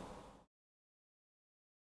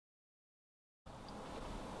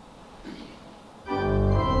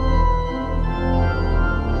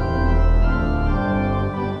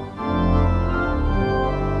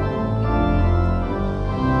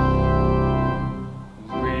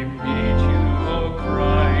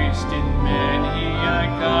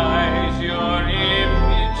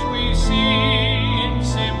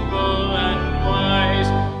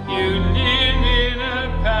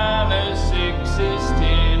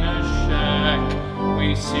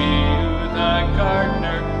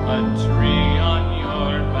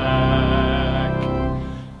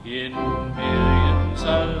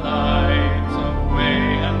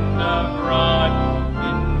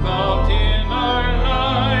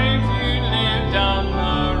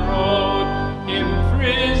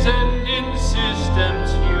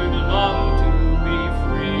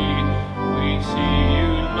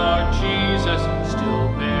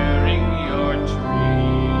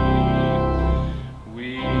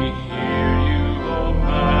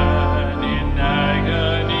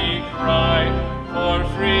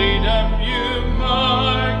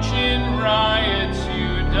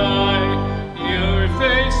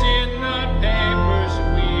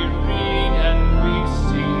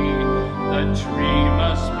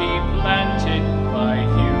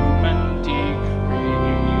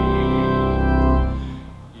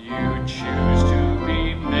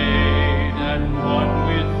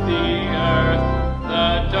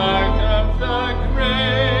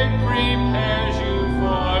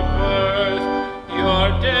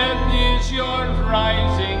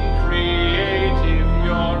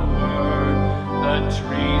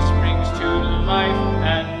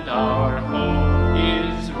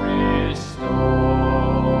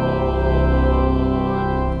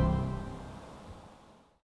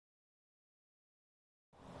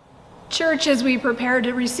 Church, as we prepare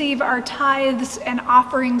to receive our tithes and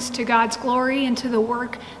offerings to God's glory and to the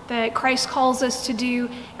work that Christ calls us to do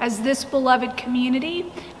as this beloved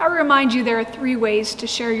community, I remind you there are 3 ways to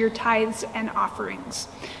share your tithes and offerings.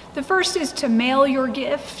 The first is to mail your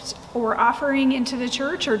gift or offering into the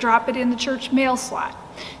church or drop it in the church mail slot.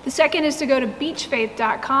 The second is to go to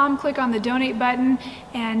beachfaith.com, click on the donate button,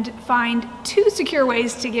 and find 2 secure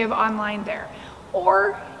ways to give online there.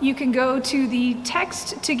 Or you can go to the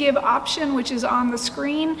text to give option, which is on the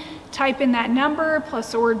screen, type in that number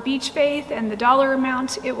plus the word Beach Faith and the dollar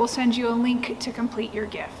amount. It will send you a link to complete your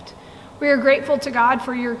gift. We are grateful to God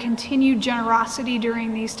for your continued generosity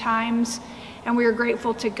during these times, and we are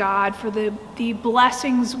grateful to God for the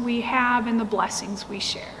blessings we have and the blessings we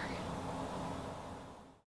share.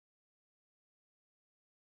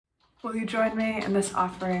 Will you join me in this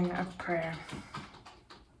offering of prayer?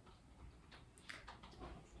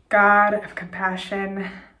 God of compassion,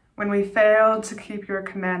 when we failed to keep your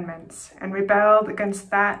commandments and rebelled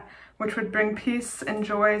against that which would bring peace and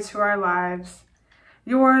joy to our lives,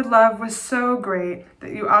 your love was so great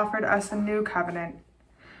that you offered us a new covenant,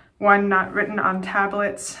 one not written on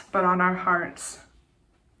tablets, but on our hearts.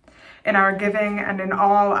 In our giving and in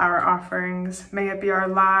all our offerings, may it be our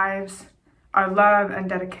lives, our love and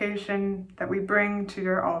dedication that we bring to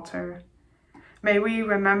your altar. May we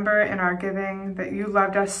remember in our giving that you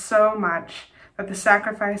loved us so much that the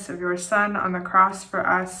sacrifice of your Son on the cross for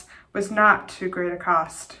us was not too great a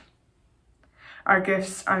cost. Our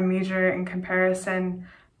gifts are meager in comparison,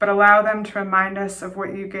 but allow them to remind us of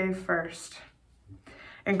what you gave first.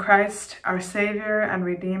 In Christ, our Savior and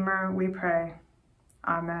Redeemer, we pray.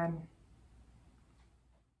 Amen.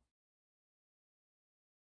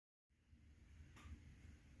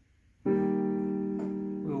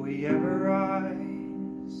 we ever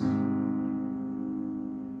rise?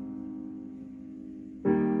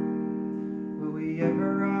 Will we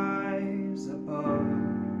ever rise above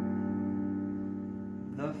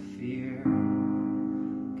the fear?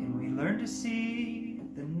 Can we learn to see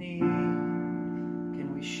the need?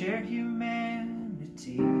 Can we share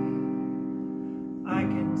humanity? I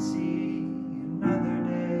can see another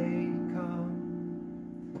day come.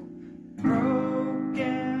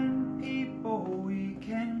 Broken people, we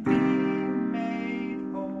can be made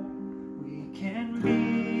whole. We can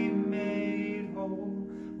be made whole.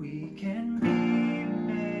 We can be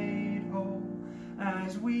made whole.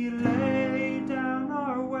 As we lay down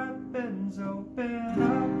our weapons, open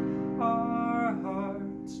up our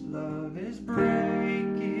hearts. Love is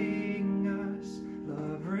breaking us.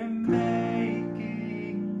 Love remaking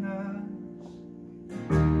us.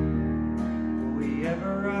 Will we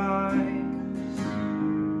ever rise?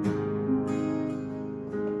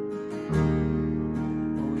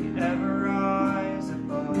 Will we ever rise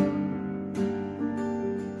above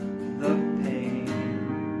the pain?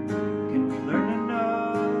 Can we learn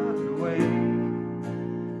another way?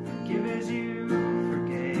 Forgive as you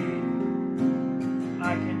forgave.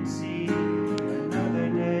 I can see another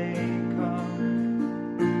day come.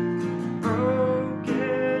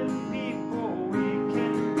 Broken people, we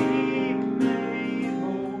can be made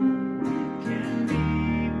whole. We can be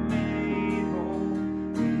made whole.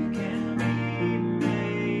 We can be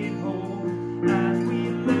made whole. As we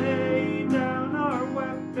lay down our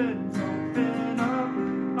weapons, open up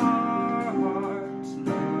our hearts.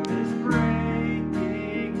 Love is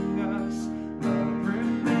breaking us. Love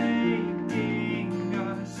remaking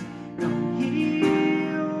us. Come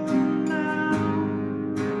heal now.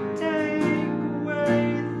 Take away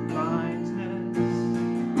the blindness,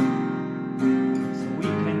 so we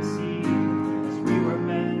can see as we were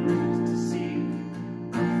meant to see.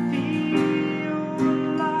 I feel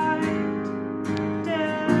light,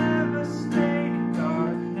 devastating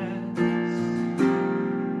darkness,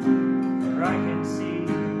 for I can see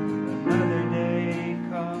another day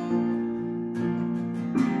come.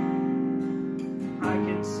 I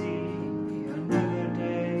can see another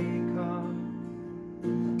day come.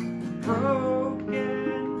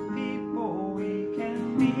 Broken people, we can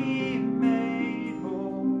be made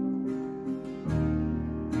whole.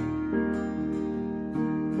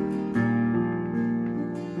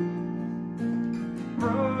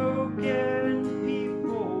 Broken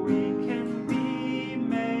people, we can be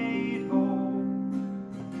made whole.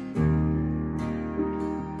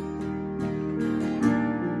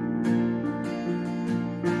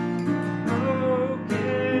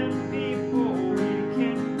 Broken people, we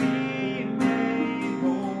can be made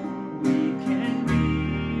whole. We can be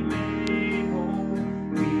made whole.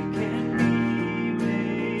 We can be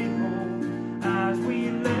made whole. As we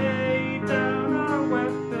lay down our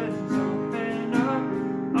weapons, open up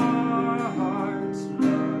our hearts.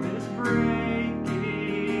 Love is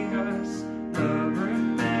breaking us. Love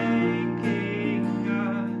remaking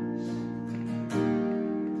us.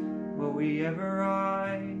 Will we ever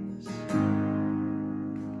rise?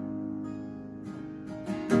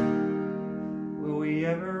 Will we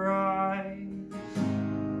ever rise?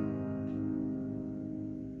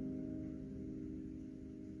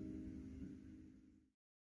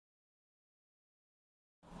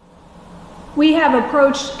 We have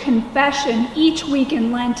approached confession each week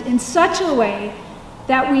in Lent in such a way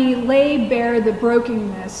that we lay bare the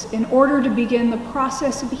brokenness in order to begin the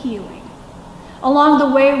process of healing. Along the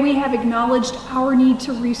way, we have acknowledged our need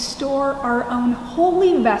to restore our own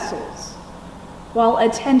holy vessels while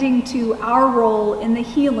attending to our role in the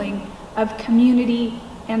healing of community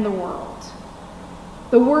and the world.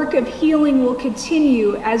 The work of healing will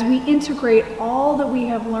continue as we integrate all that we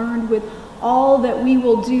have learned with all that we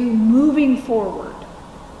will do moving forward.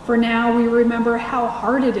 For now, we remember how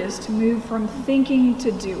hard it is to move from thinking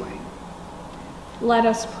to doing. Let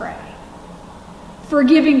us pray.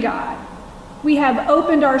 Forgiving God, we have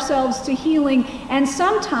opened ourselves to healing, and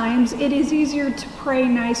sometimes it is easier to pray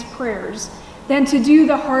nice prayers than to do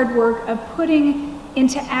the hard work of putting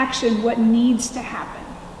into action what needs to happen.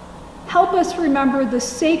 Help us remember the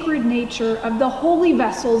sacred nature of the holy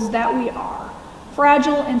vessels that we are,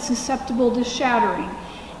 fragile and susceptible to shattering,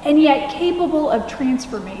 and yet capable of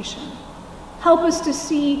transformation. Help us to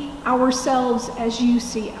see ourselves as you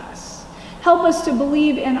see us. Help us to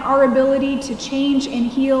believe in our ability to change and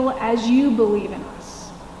heal as you believe in us.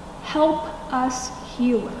 Help us,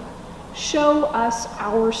 healer. Show us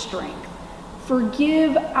our strength.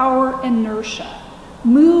 Forgive our inertia.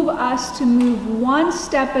 Move us to move one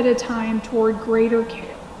step at a time toward greater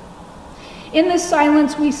care. In this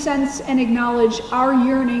silence, we sense and acknowledge our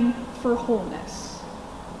yearning for wholeness.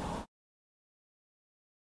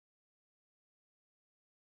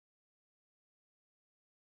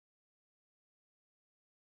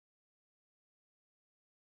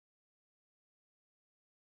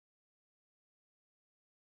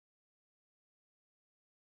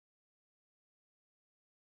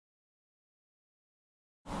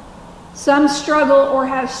 Some struggle or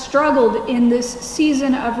have struggled in this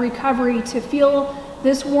season of recovery to feel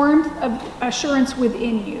this warmth of assurance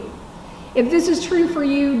within you. If this is true for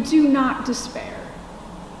you, do not despair.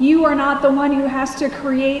 You are not the one who has to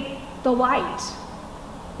create the light.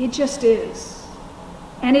 It just is.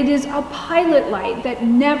 And it is a pilot light that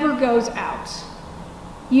never goes out.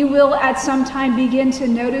 You will at some time begin to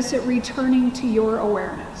notice it returning to your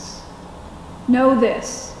awareness. Know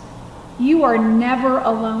this. You are never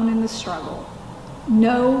alone in the struggle,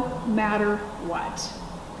 no matter what.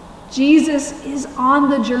 Jesus is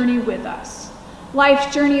on the journey with us.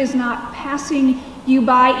 Life's journey is not passing you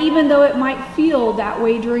by, even though it might feel that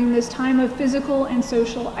way during this time of physical and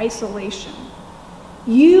social isolation.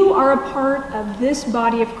 You are a part of this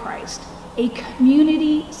body of Christ, a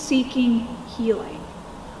community seeking healing.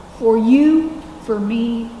 For you, for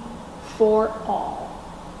me, for all.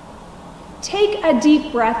 Take a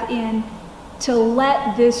deep breath in to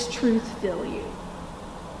let this truth fill you.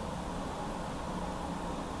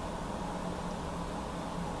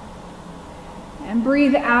 And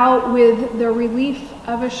breathe out with the relief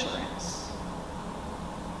of assurance.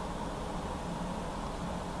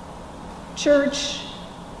 Church,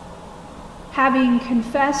 having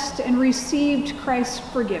confessed and received Christ's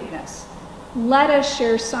forgiveness, let us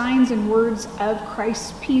share signs and words of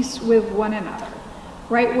Christ's peace with one another.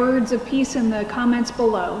 Write words of peace in the comments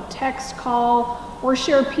below. Text, call, or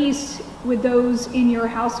share peace with those in your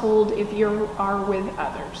household if you are with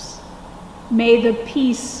others. May the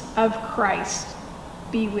peace of Christ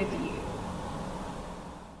be with you.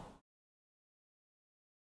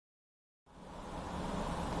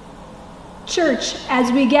 Church,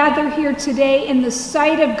 as we gather here today in the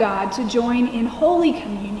sight of God to join in Holy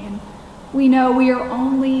Communion, we know we are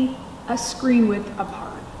only a screen width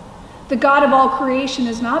apart. The God of all creation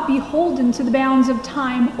is not beholden to the bounds of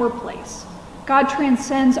time or place. God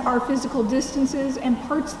transcends our physical distances and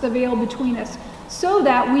parts the veil between us so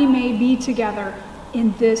that we may be together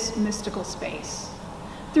in this mystical space.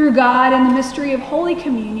 Through God and the mystery of Holy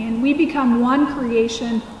Communion, we become one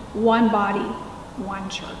creation, one body, one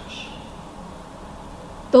church.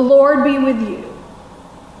 The Lord be with you.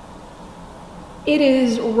 It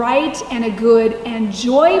is right and a good and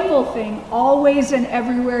joyful thing always and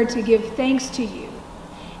everywhere to give thanks to you.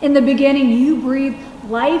 In the beginning, you breathed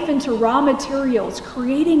life into raw materials,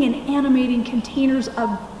 creating and animating containers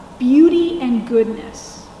of beauty and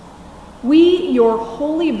goodness. We, your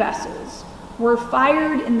holy vessels, were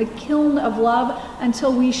fired in the kiln of love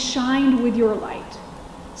until we shined with your light.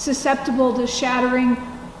 Susceptible to shattering,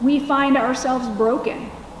 we find ourselves broken,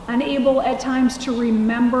 unable at times to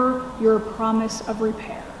remember your promise of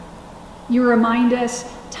repair. You remind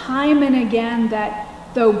us time and again that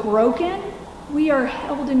though broken, we are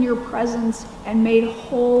held in your presence and made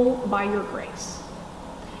whole by your grace.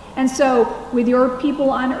 And so, with your people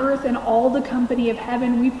on earth and all the company of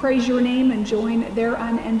heaven, we praise your name and join their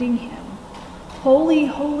unending hymn. Holy,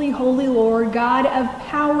 holy, holy Lord, God of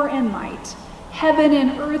power and might, heaven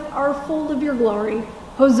and earth are full of your glory.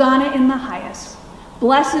 Hosanna in the highest.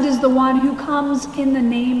 Blessed is the one who comes in the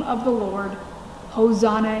name of the Lord.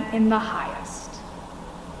 Hosanna in the highest.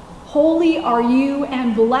 Holy are you,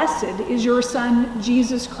 and blessed is your Son,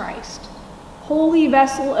 Jesus Christ, holy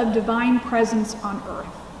vessel of divine presence on earth.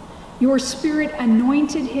 Your Spirit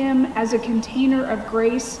anointed him as a container of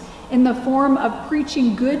grace in the form of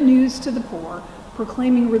preaching good news to the poor,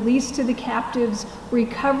 proclaiming release to the captives,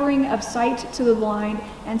 recovering of sight to the blind,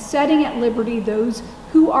 and setting at liberty those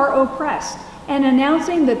who are oppressed, and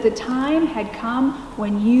announcing that the time had come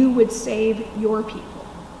when you would save your people.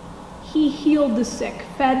 He healed the sick,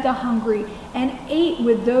 fed the hungry, and ate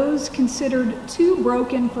with those considered too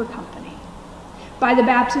broken for company. By the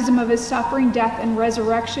baptism of his suffering, death, and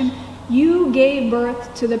resurrection, you gave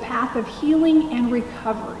birth to the path of healing and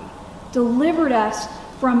recovery, delivered us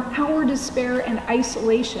from our despair and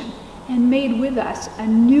isolation, and made with us a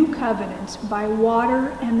new covenant by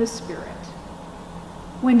water and the Spirit.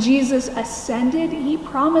 When Jesus ascended, he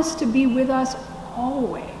promised to be with us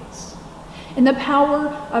always. In the power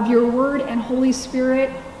of your word and Holy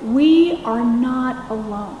Spirit, we are not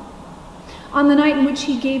alone. On the night in which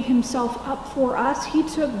he gave himself up for us, he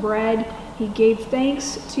took bread, he gave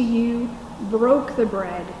thanks to you, broke the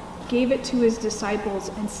bread, gave it to his disciples,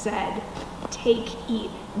 and said, Take, eat.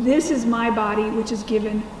 This is my body, which is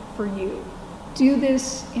given for you. Do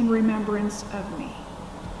this in remembrance of me.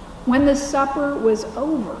 When the supper was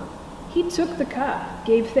over, he took the cup,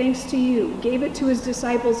 gave thanks to you, gave it to his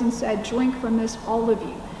disciples, and said, drink from this, all of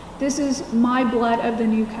you. This is my blood of the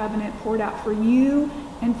new covenant, poured out for you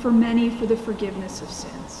and for many for the forgiveness of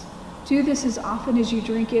sins. Do this as often as you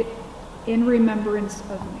drink it in remembrance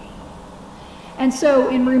of me. And so,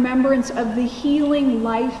 in remembrance of the healing,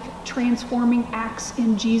 life-transforming acts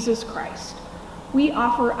in Jesus Christ, we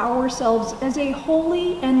offer ourselves as a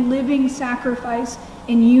holy and living sacrifice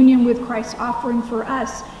in union with Christ's offering for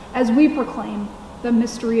us as we proclaim the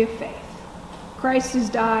mystery of faith. Christ has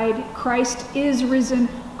died, Christ is risen,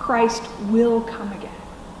 Christ will come again.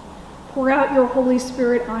 Pour out your Holy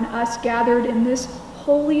Spirit on us gathered in this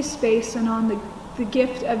holy space and on the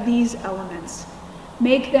gift of these elements.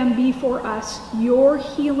 Make them be for us your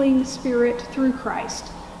healing spirit through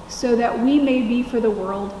Christ, so that we may be for the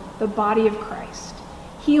world the body of Christ,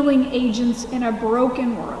 healing agents in a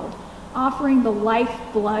broken world, offering the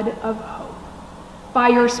lifeblood of hope. By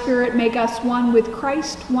your Spirit, make us one with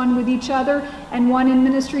Christ, one with each other, and one in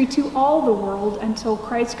ministry to all the world until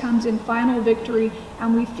Christ comes in final victory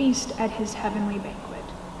and we feast at his heavenly banquet.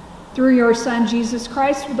 Through your Son, Jesus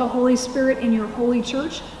Christ, with the Holy Spirit in your holy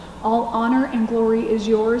church, all honor and glory is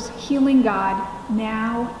yours, healing God,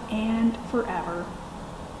 now and forever.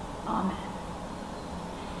 Amen.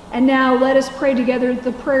 And now let us pray together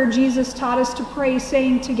the prayer Jesus taught us to pray,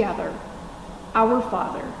 saying together, Our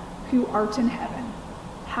Father, who art in heaven,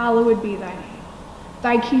 hallowed be thy name.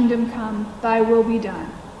 Thy kingdom come, thy will be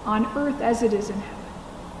done, on earth as it is in heaven.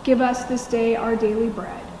 Give us this day our daily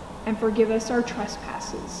bread, and forgive us our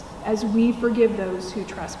trespasses, as we forgive those who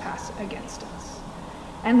trespass against us.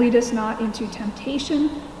 And lead us not into temptation,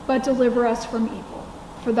 but deliver us from evil.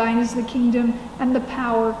 For thine is the kingdom, and the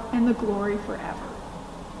power, and the glory forever.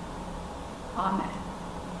 Amen.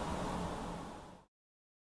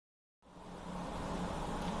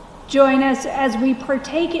 Join us as we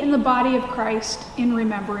partake in the body of Christ in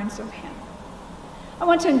remembrance of him. I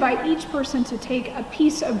want to invite each person to take a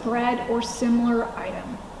piece of bread or similar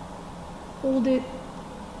item. Hold it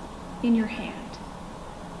in your hand.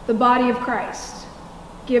 The body of Christ,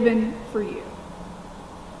 given for you.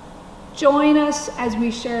 Join us as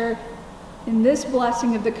we share in this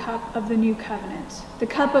blessing of the cup of the new covenant, the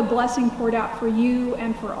cup of blessing poured out for you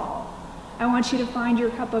and for all. I want you to find your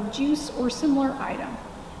cup of juice or similar item.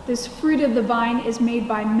 This fruit of the vine is made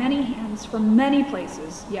by many hands from many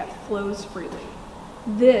places, yet flows freely.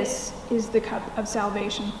 This is the cup of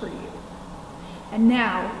salvation for you. And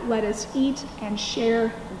now let us eat and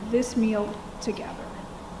share this meal together.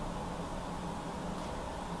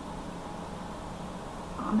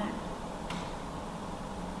 Amen.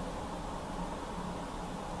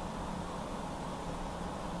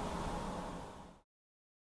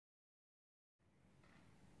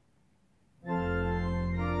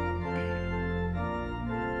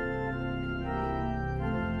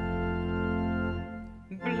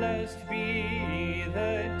 Blessed be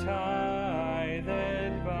the tie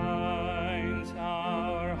that binds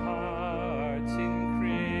our hearts in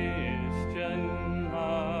Christian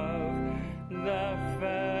love, the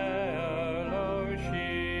fellowship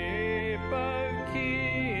of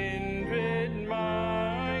kindred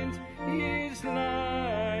minds is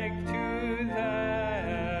like to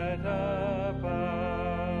that above.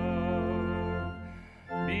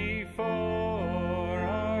 Before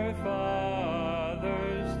our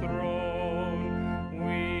Father's throne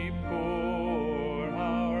we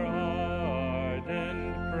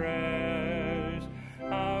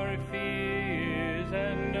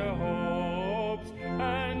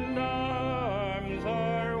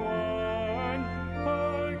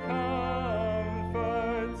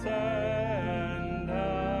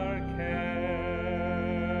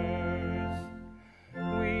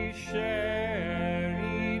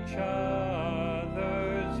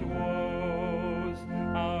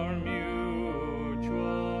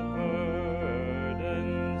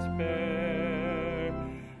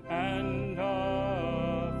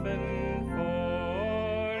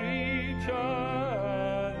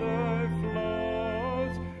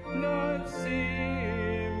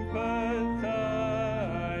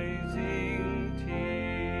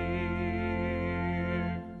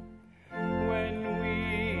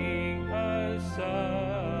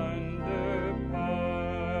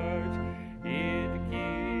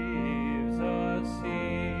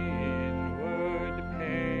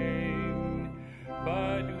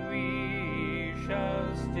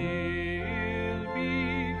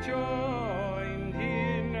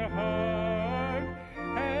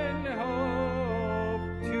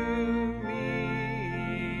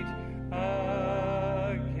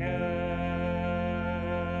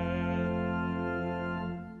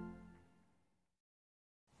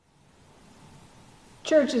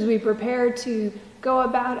Church, as we prepare to go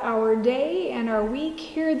about our day and our week,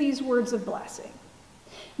 hear these words of blessing.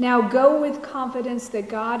 Now go with confidence that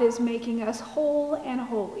God is making us whole and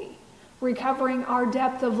holy, recovering our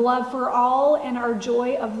depth of love for all and our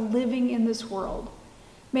joy of living in this world.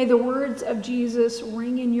 May the words of Jesus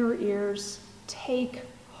ring in your ears. Take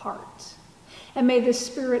heart. And may the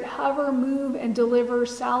Spirit hover, move, and deliver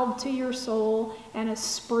salve to your soul and a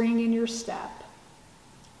spring in your step.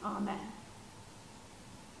 Amen.